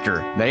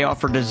contractor. They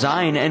offer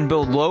design and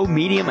build low,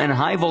 medium, and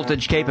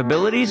high-voltage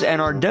capabilities and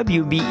are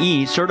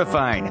WBE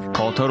certified.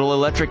 Call Total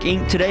Electric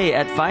Inc. today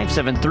at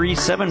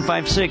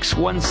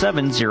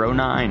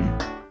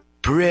 573-756-1709.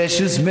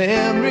 Precious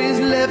memories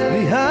left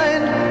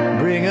behind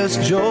bring us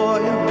joy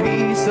and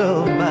peace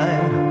of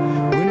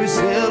mind when we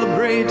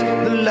celebrate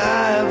the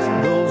lives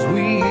of those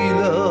we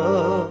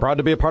love. Proud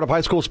to be a part of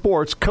high school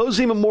sports,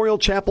 Cozy Memorial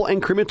Chapel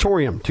and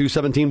Crematorium,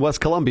 217 West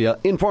Columbia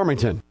in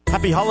Farmington.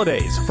 Happy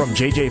holidays from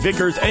J.J.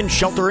 Vickers and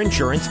Shelter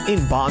Insurance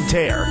in Bonne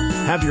Terre.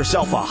 Have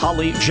yourself a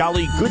holly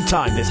jolly good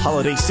time this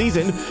holiday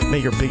season. May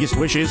your biggest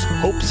wishes,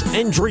 hopes,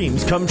 and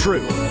dreams come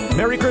true.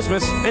 Merry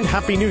Christmas and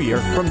Happy New Year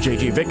from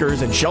J.J.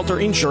 Vickers and Shelter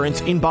Insurance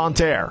in Bonne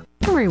Terre.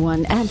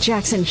 Everyone at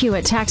Jackson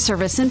Hewitt Tax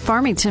Service in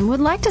Farmington would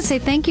like to say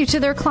thank you to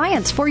their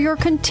clients for your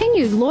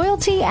continued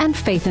loyalty and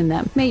faith in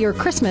them. May your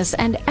Christmas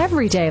and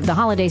every day of the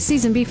holiday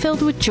season be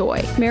filled with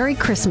joy. Merry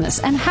Christmas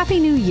and Happy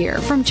New Year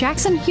from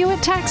Jackson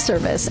Hewitt Tax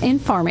Service in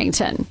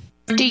Farmington.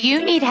 Do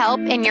you need help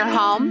in your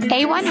home?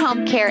 A1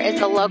 Home Care is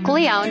a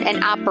locally owned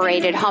and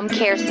operated home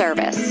care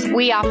service.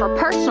 We offer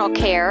personal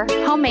care,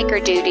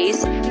 homemaker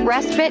duties,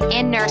 respite,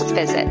 and nurse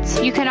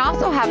visits. You can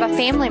also have a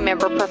family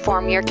member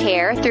perform your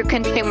care through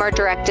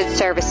consumer-directed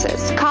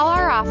services. Call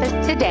our office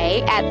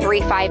today at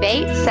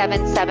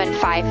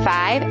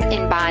 358-7755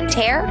 in Bonne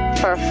Terre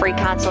for a free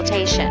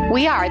consultation.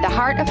 We are the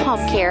heart of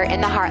home care in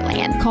the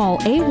Heartland. Call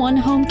A1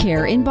 Home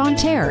Care in Bonne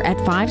Terre at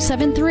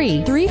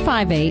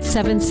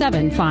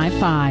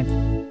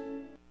 573-358-7755.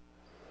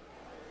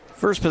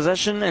 First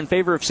possession in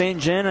favor of St.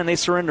 John, and they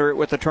surrender it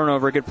with a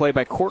turnover. Good play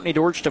by Courtney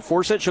Dortch to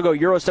force it. She'll go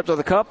Euro step to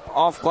the cup,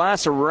 off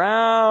glass,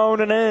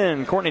 around and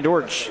in. Courtney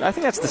Dortch, I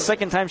think that's the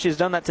second time she's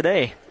done that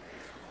today.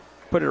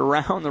 Put it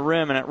around the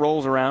rim, and it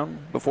rolls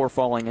around before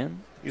falling in.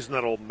 Using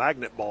that old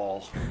magnet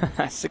ball.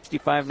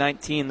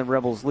 65-19, the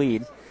Rebels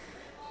lead.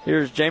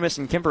 Here's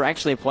Jamison Kemper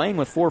actually playing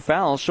with 4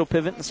 fouls. She'll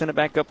pivot and send it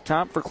back up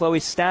top for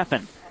Chloe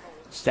Staffen.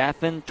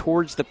 Staffen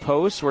towards the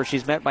post where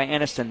she's met by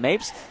Aniston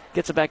Mapes.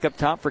 Gets it back up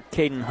top for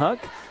Caden Huck.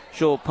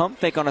 She'll pump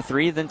fake on a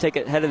 3, then take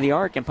it head of the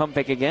arc and pump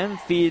fake again.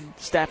 Feed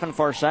Staffen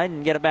far side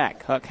and get it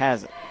back. Huck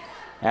has it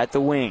at the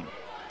wing.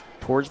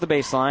 Towards the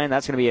baseline.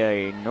 That's going to be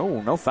a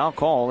no foul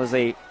call as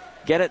they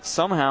get it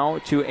somehow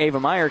to Ava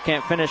Meyer.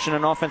 Can't finish, in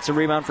an offensive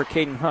rebound for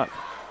Caden Huck.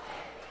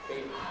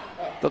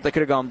 Thought they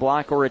could have gone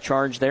block or a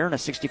charge there in a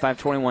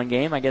 65-21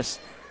 game. I guess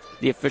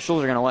the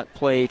officials are going to let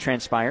play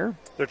transpire.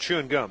 They're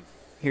chewing gum.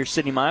 Here's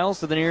Sydney Miles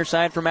to the near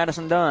side for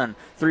Madison Dunn.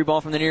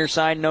 3-ball from the near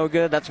side, no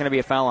good. That's going to be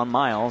a foul on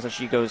Miles as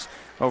she goes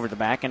over the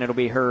back, and it'll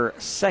be her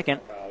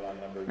second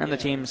and the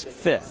team's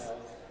 5th.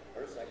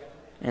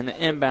 And the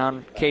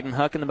inbound, Caden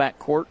Huck in the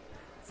backcourt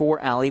for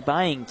Allie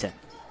Byington.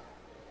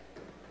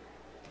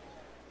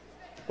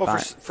 Well,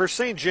 for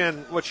St.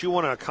 Gen, what you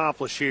want to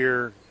accomplish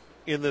here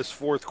in this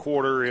fourth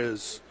quarter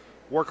is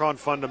work on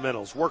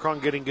fundamentals, work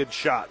on getting good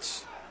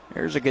shots.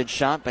 There's a good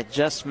shot, but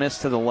just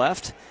missed to the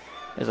left.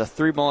 There's a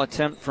 3-ball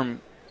attempt from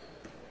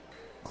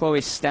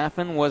Chloe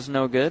Staffen, was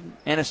no good.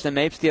 Aniston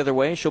Mapes the other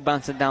way. She'll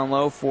bounce it down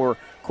low for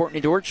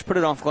Courtney Dortch. Put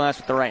it off glass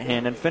with the right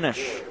hand and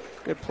finish.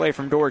 Good play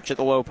from Dortch at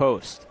the low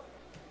post.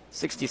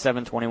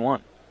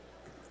 67-21.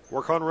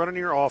 Work on running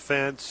your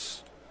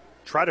offense.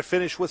 Try to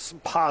finish with some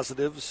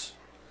positives.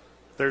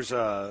 There's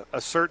a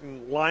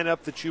certain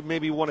lineup that you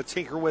maybe want to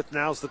tinker with.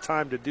 Now's the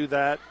time to do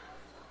that.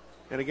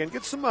 And again,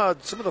 get some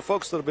of the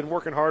folks that have been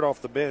working hard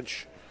off the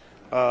bench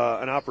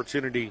an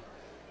opportunity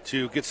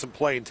to get some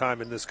playing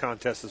time in this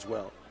contest as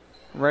well.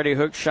 Ready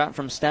hook shot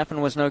from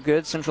Staffen was no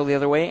good. Central the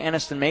other way.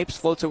 Aniston Mapes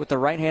floats it with the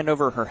right hand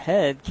over her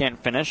head. Can't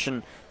finish,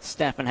 and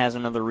Staffen has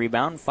another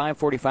rebound.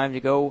 5:45 to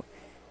go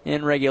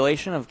in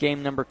regulation of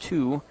game number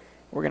 2.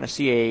 We're going to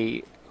see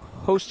a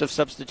host of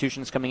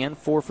substitutions coming in.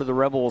 4 for the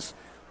Rebels,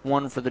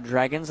 1 for the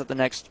Dragons at the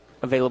next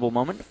available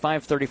moment.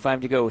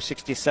 5:35 to go.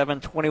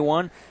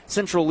 67-21.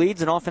 Central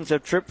leads an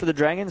offensive trip for the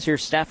Dragons.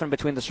 Here's Staffen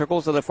between the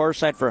circles to the far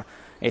side for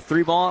a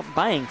 3-ball.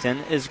 Byington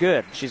is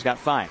good. She's got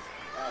 5.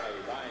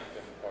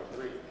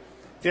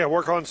 Yeah,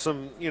 work on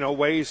some,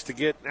 ways to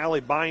get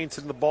Allie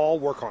Byington the ball,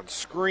 work on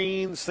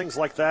screens, things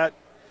like that.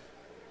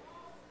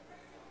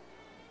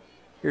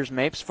 Here's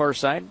Mapes, far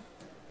side.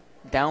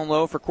 Down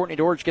low for Courtney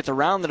Dortch, gets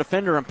around the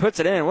defender and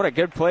puts it in. What a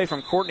good play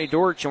from Courtney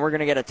Dortch, and we're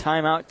going to get a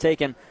timeout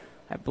taken,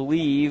 I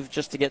believe,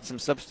 just to get some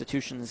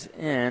substitutions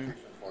in.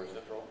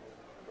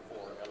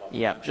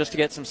 Yeah, just to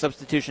get some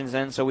substitutions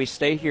in, so we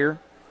stay here.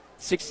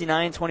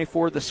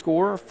 69-24 the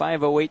score,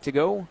 5:08 to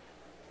go.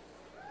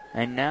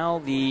 And now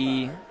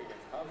the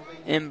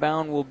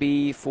inbound will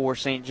be for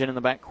St. Gen in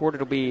the backcourt.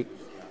 It'll be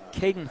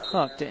Caden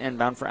Huck to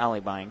inbound for Allie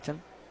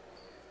Byington.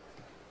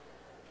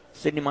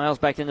 Sydney Miles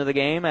back into the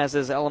game, as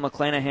is Ella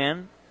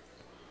McClanahan.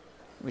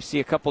 We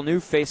see a couple new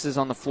faces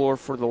on the floor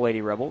for the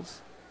Lady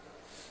Rebels.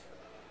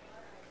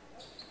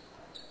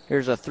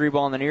 Here's a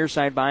 3-ball on the near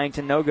side.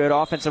 Byington, no good.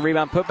 Offensive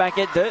rebound, put back.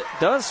 It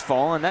does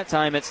fall, and that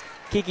time it's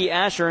Kiki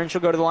Asher, and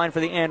she'll go to the line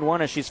for the and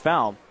one as she's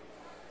fouled.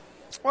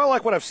 Well, I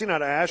like what I've seen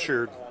out of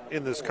Asher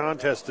in this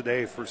contest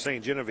today for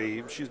Ste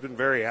Genevieve. She's been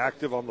very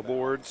active on the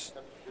boards,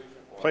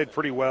 played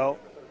pretty well.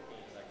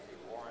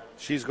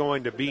 She's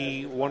going to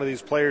be one of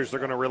these players they're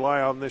going to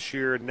rely on this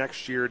year and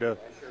next year to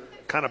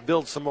kind of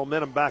build some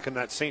momentum back in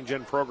that St.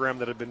 Gen program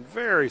that had been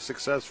very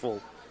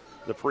successful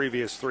the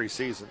previous 3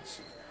 seasons.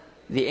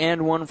 The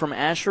and one from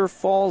Asher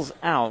falls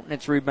out, and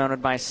it's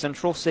rebounded by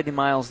Central. Sydney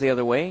Miles the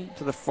other way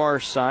to the far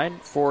side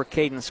for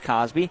Cadence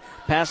Cosby.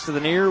 Pass to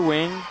the near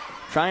wing,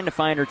 trying to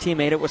find her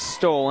teammate. It was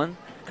stolen.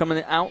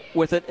 Coming out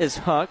with it is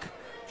Huck.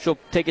 She'll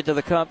take it to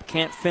the cup,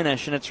 can't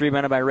finish, and it's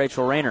rebounded by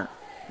Rachel Rayner.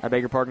 I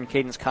beg your pardon,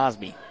 Cadence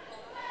Cosby.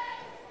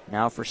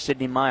 Now for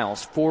Sydney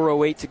Miles.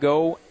 4:08 to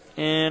go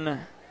in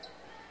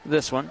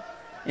this one.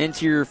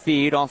 Interior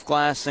feed, off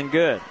glass, and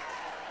good.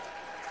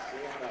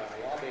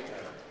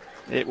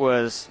 It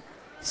was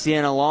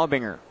Sienna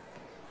Laubinger.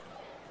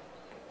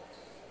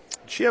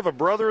 Did she have a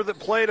brother that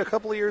played a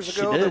couple of years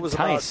ago? She did. That was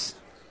Tice. About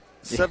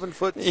 7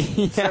 foot,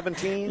 Yeah.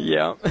 17?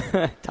 Yeah,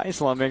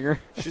 Tice Laubinger.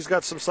 She's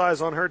got some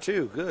size on her,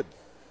 too. Good.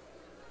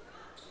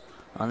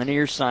 On the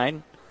near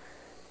side,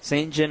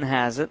 St. Gen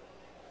has it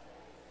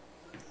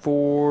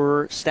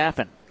for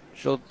Staffen.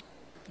 She'll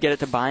get it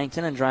to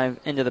Byington and drive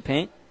into the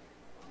paint.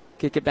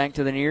 Kick it back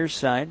to the near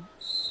side.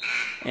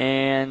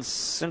 And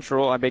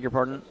Central, I beg your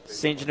pardon,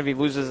 St. Genevieve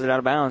loses it out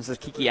of bounds as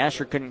Kiki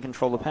Asher couldn't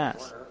control the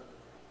pass.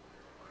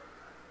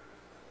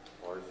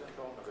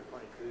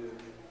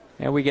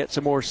 And we get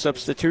some more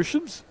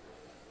substitutions.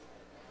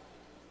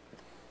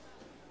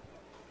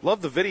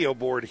 Love the video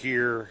board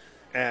here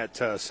at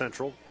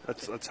Central.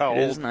 That's how It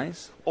is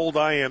nice. Old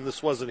I am.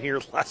 This wasn't here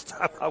last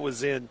time I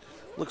was in.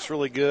 Looks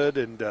really good,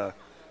 and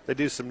they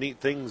do some neat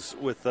things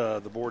with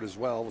the board as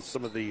well, with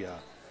some of the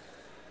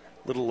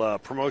little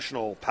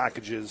promotional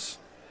packages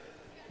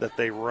that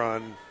they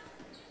run.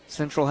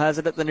 Central has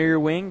it at the near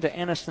wing to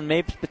Aniston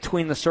Mapes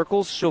between the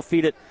circles. She'll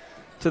feed it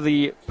to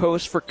the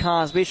post for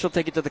Cosby. She'll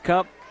take it to the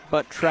cup,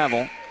 but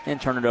travel and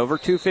turn it over.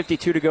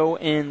 2:52 to go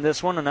in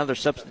this one. Another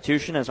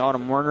substitution as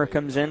Autumn Werner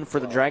comes in for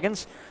the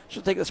Dragons.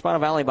 She'll take the spot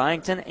of Allie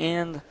Byington,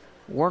 and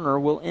Werner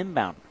will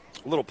inbound.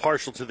 A little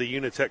partial to the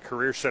Unitech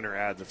Career Center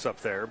ad that's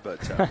up there, but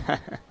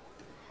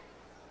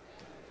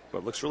but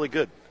it looks really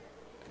good.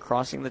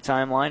 Crossing the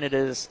timeline, it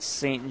is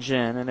St.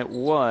 Gen, and it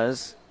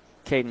was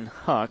Caden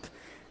Huck.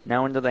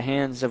 Now into the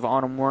hands of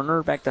Autumn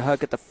Werner. Back to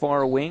Huck at the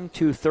far wing.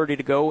 2:30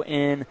 to go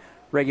in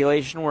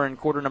regulation. We're in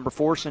quarter number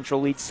 4.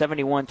 Central leads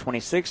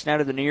 71-26. Now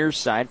to the near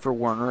side for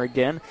Werner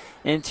again.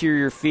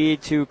 Interior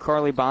feed to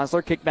Carly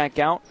Bosler. Kick back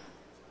out.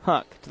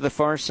 Huck to the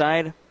far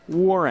side.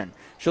 Warren.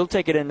 She'll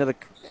take it into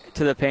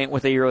the paint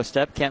with a Euro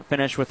step. Can't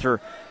finish with her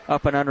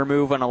up and under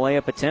move on a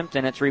layup attempt,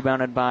 and it's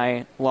rebounded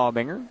by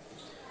Laubinger.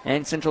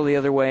 And Central the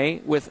other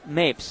way with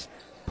Mapes.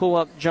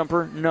 Pull-up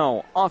jumper,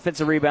 no.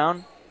 Offensive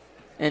rebound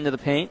into the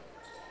paint.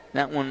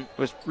 That one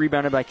was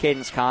rebounded by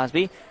Cadence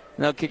Cosby.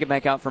 And they'll kick it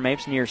back out for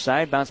Mapes near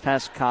side. Bounce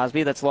past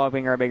Cosby. That's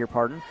Laubinger, I beg your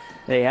pardon.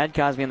 They had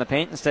Cosby in the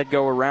paint. Instead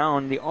go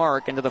around the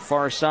arc into the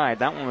far side.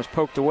 That one was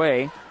poked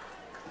away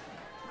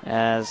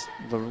as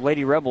the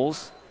Lady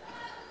Rebels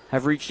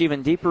have reached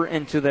even deeper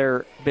into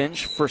their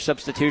bench for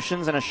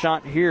substitutions. And a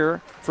shot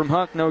here from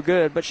Huck, no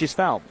good, but she's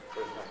fouled.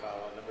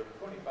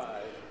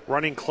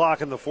 Running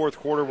clock in the fourth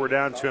quarter. We're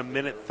down to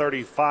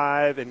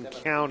 1:35 and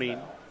counting.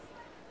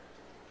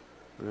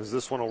 As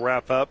this one will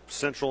wrap up,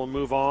 Central will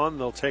move on.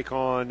 They'll take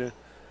on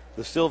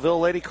the Stillville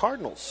Lady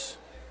Cardinals.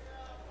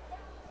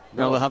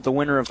 No, they'll have the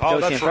winner of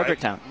Potosi and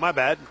Fredericktown.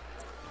 Right.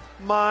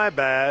 My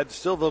bad.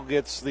 Stillville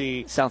gets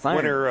the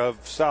winner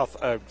of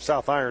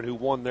South Iron, who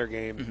won their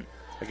game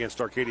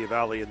against Arcadia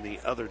Valley in the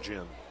other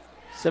gym.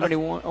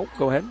 71. Oh,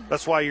 go ahead.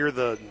 That's why you're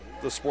the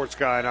sports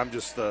guy and I'm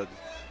just the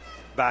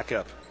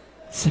backup.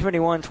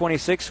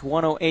 71-26,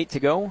 1:08 to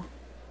go.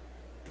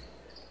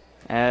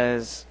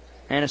 As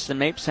Aniston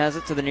Mapes has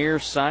it to the near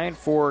side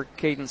for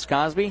Cadence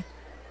Cosby.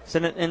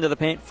 Send it into the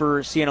paint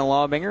for Sienna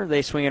Laubinger.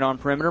 They swing it on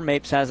perimeter.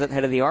 Mapes has it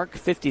head of the arc.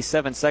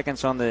 57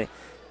 seconds on the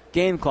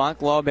game clock.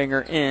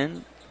 Laubinger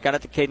in. Got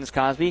it to Cadence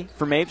Cosby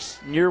for Mapes.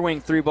 Near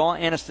wing 3-ball.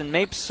 Aniston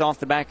Mapes off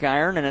the back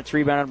iron, and it's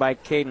rebounded by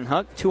Caden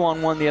Huck.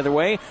 2-on-1 the other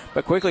way,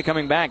 but quickly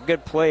coming back.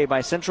 Good play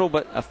by Central,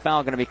 but a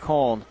foul going to be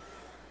called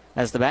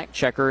as the back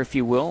checker, if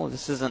you will.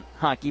 This isn't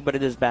hockey, but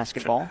it is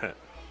basketball.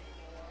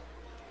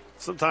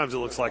 Sometimes it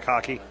looks like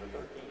hockey.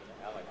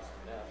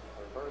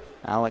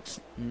 Alex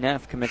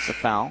Neff commits a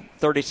foul.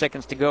 30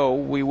 seconds to go.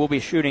 We will be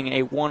shooting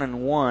a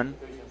 1-and-1.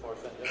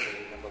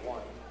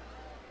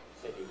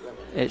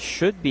 It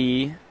should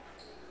be.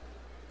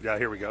 Yeah,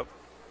 here we go.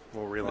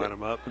 We'll reline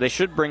them up. They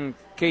should bring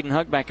Caden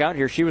Huck back out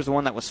here. She was the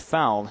one that was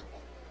fouled.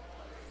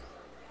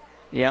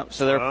 Yeah,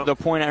 so they'll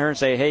point at her and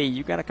say, hey,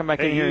 you got to come back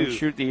in here and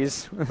shoot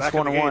these. It's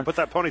 1-on-1. Put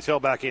that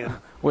ponytail back in.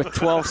 With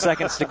 12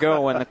 seconds to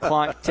go and the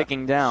clock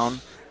ticking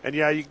down. And,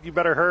 yeah, you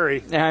better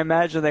hurry. I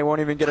imagine they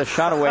won't even get a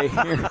shot away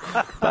here.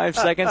 5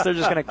 seconds, they're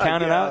just going to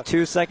count it out.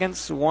 2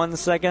 seconds, 1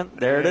 second.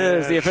 There it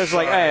is. The official's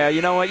like, hey,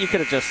 you know what? You could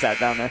have just sat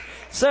down there.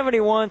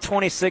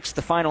 71-26,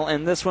 the final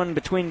in this one.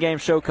 Between game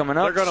show coming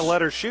up. They're going to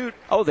let her shoot.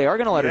 Oh, they are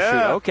going to let her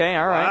shoot. Okay,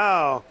 all right.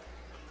 Wow.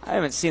 I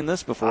haven't seen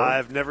this before.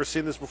 I've never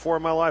seen this before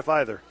in my life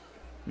either.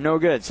 No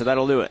good, so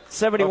that'll do it.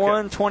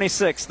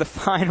 71-26, the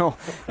final,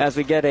 as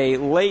we get a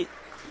late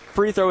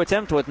free throw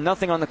attempt with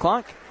nothing on the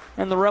clock.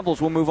 And the Rebels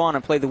will move on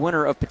and play the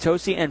winner of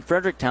Potosi and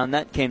Fredericktown.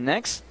 That game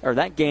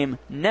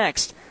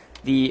next.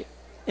 The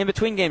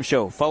in-between game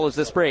show follows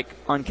this break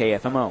on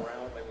KFMO.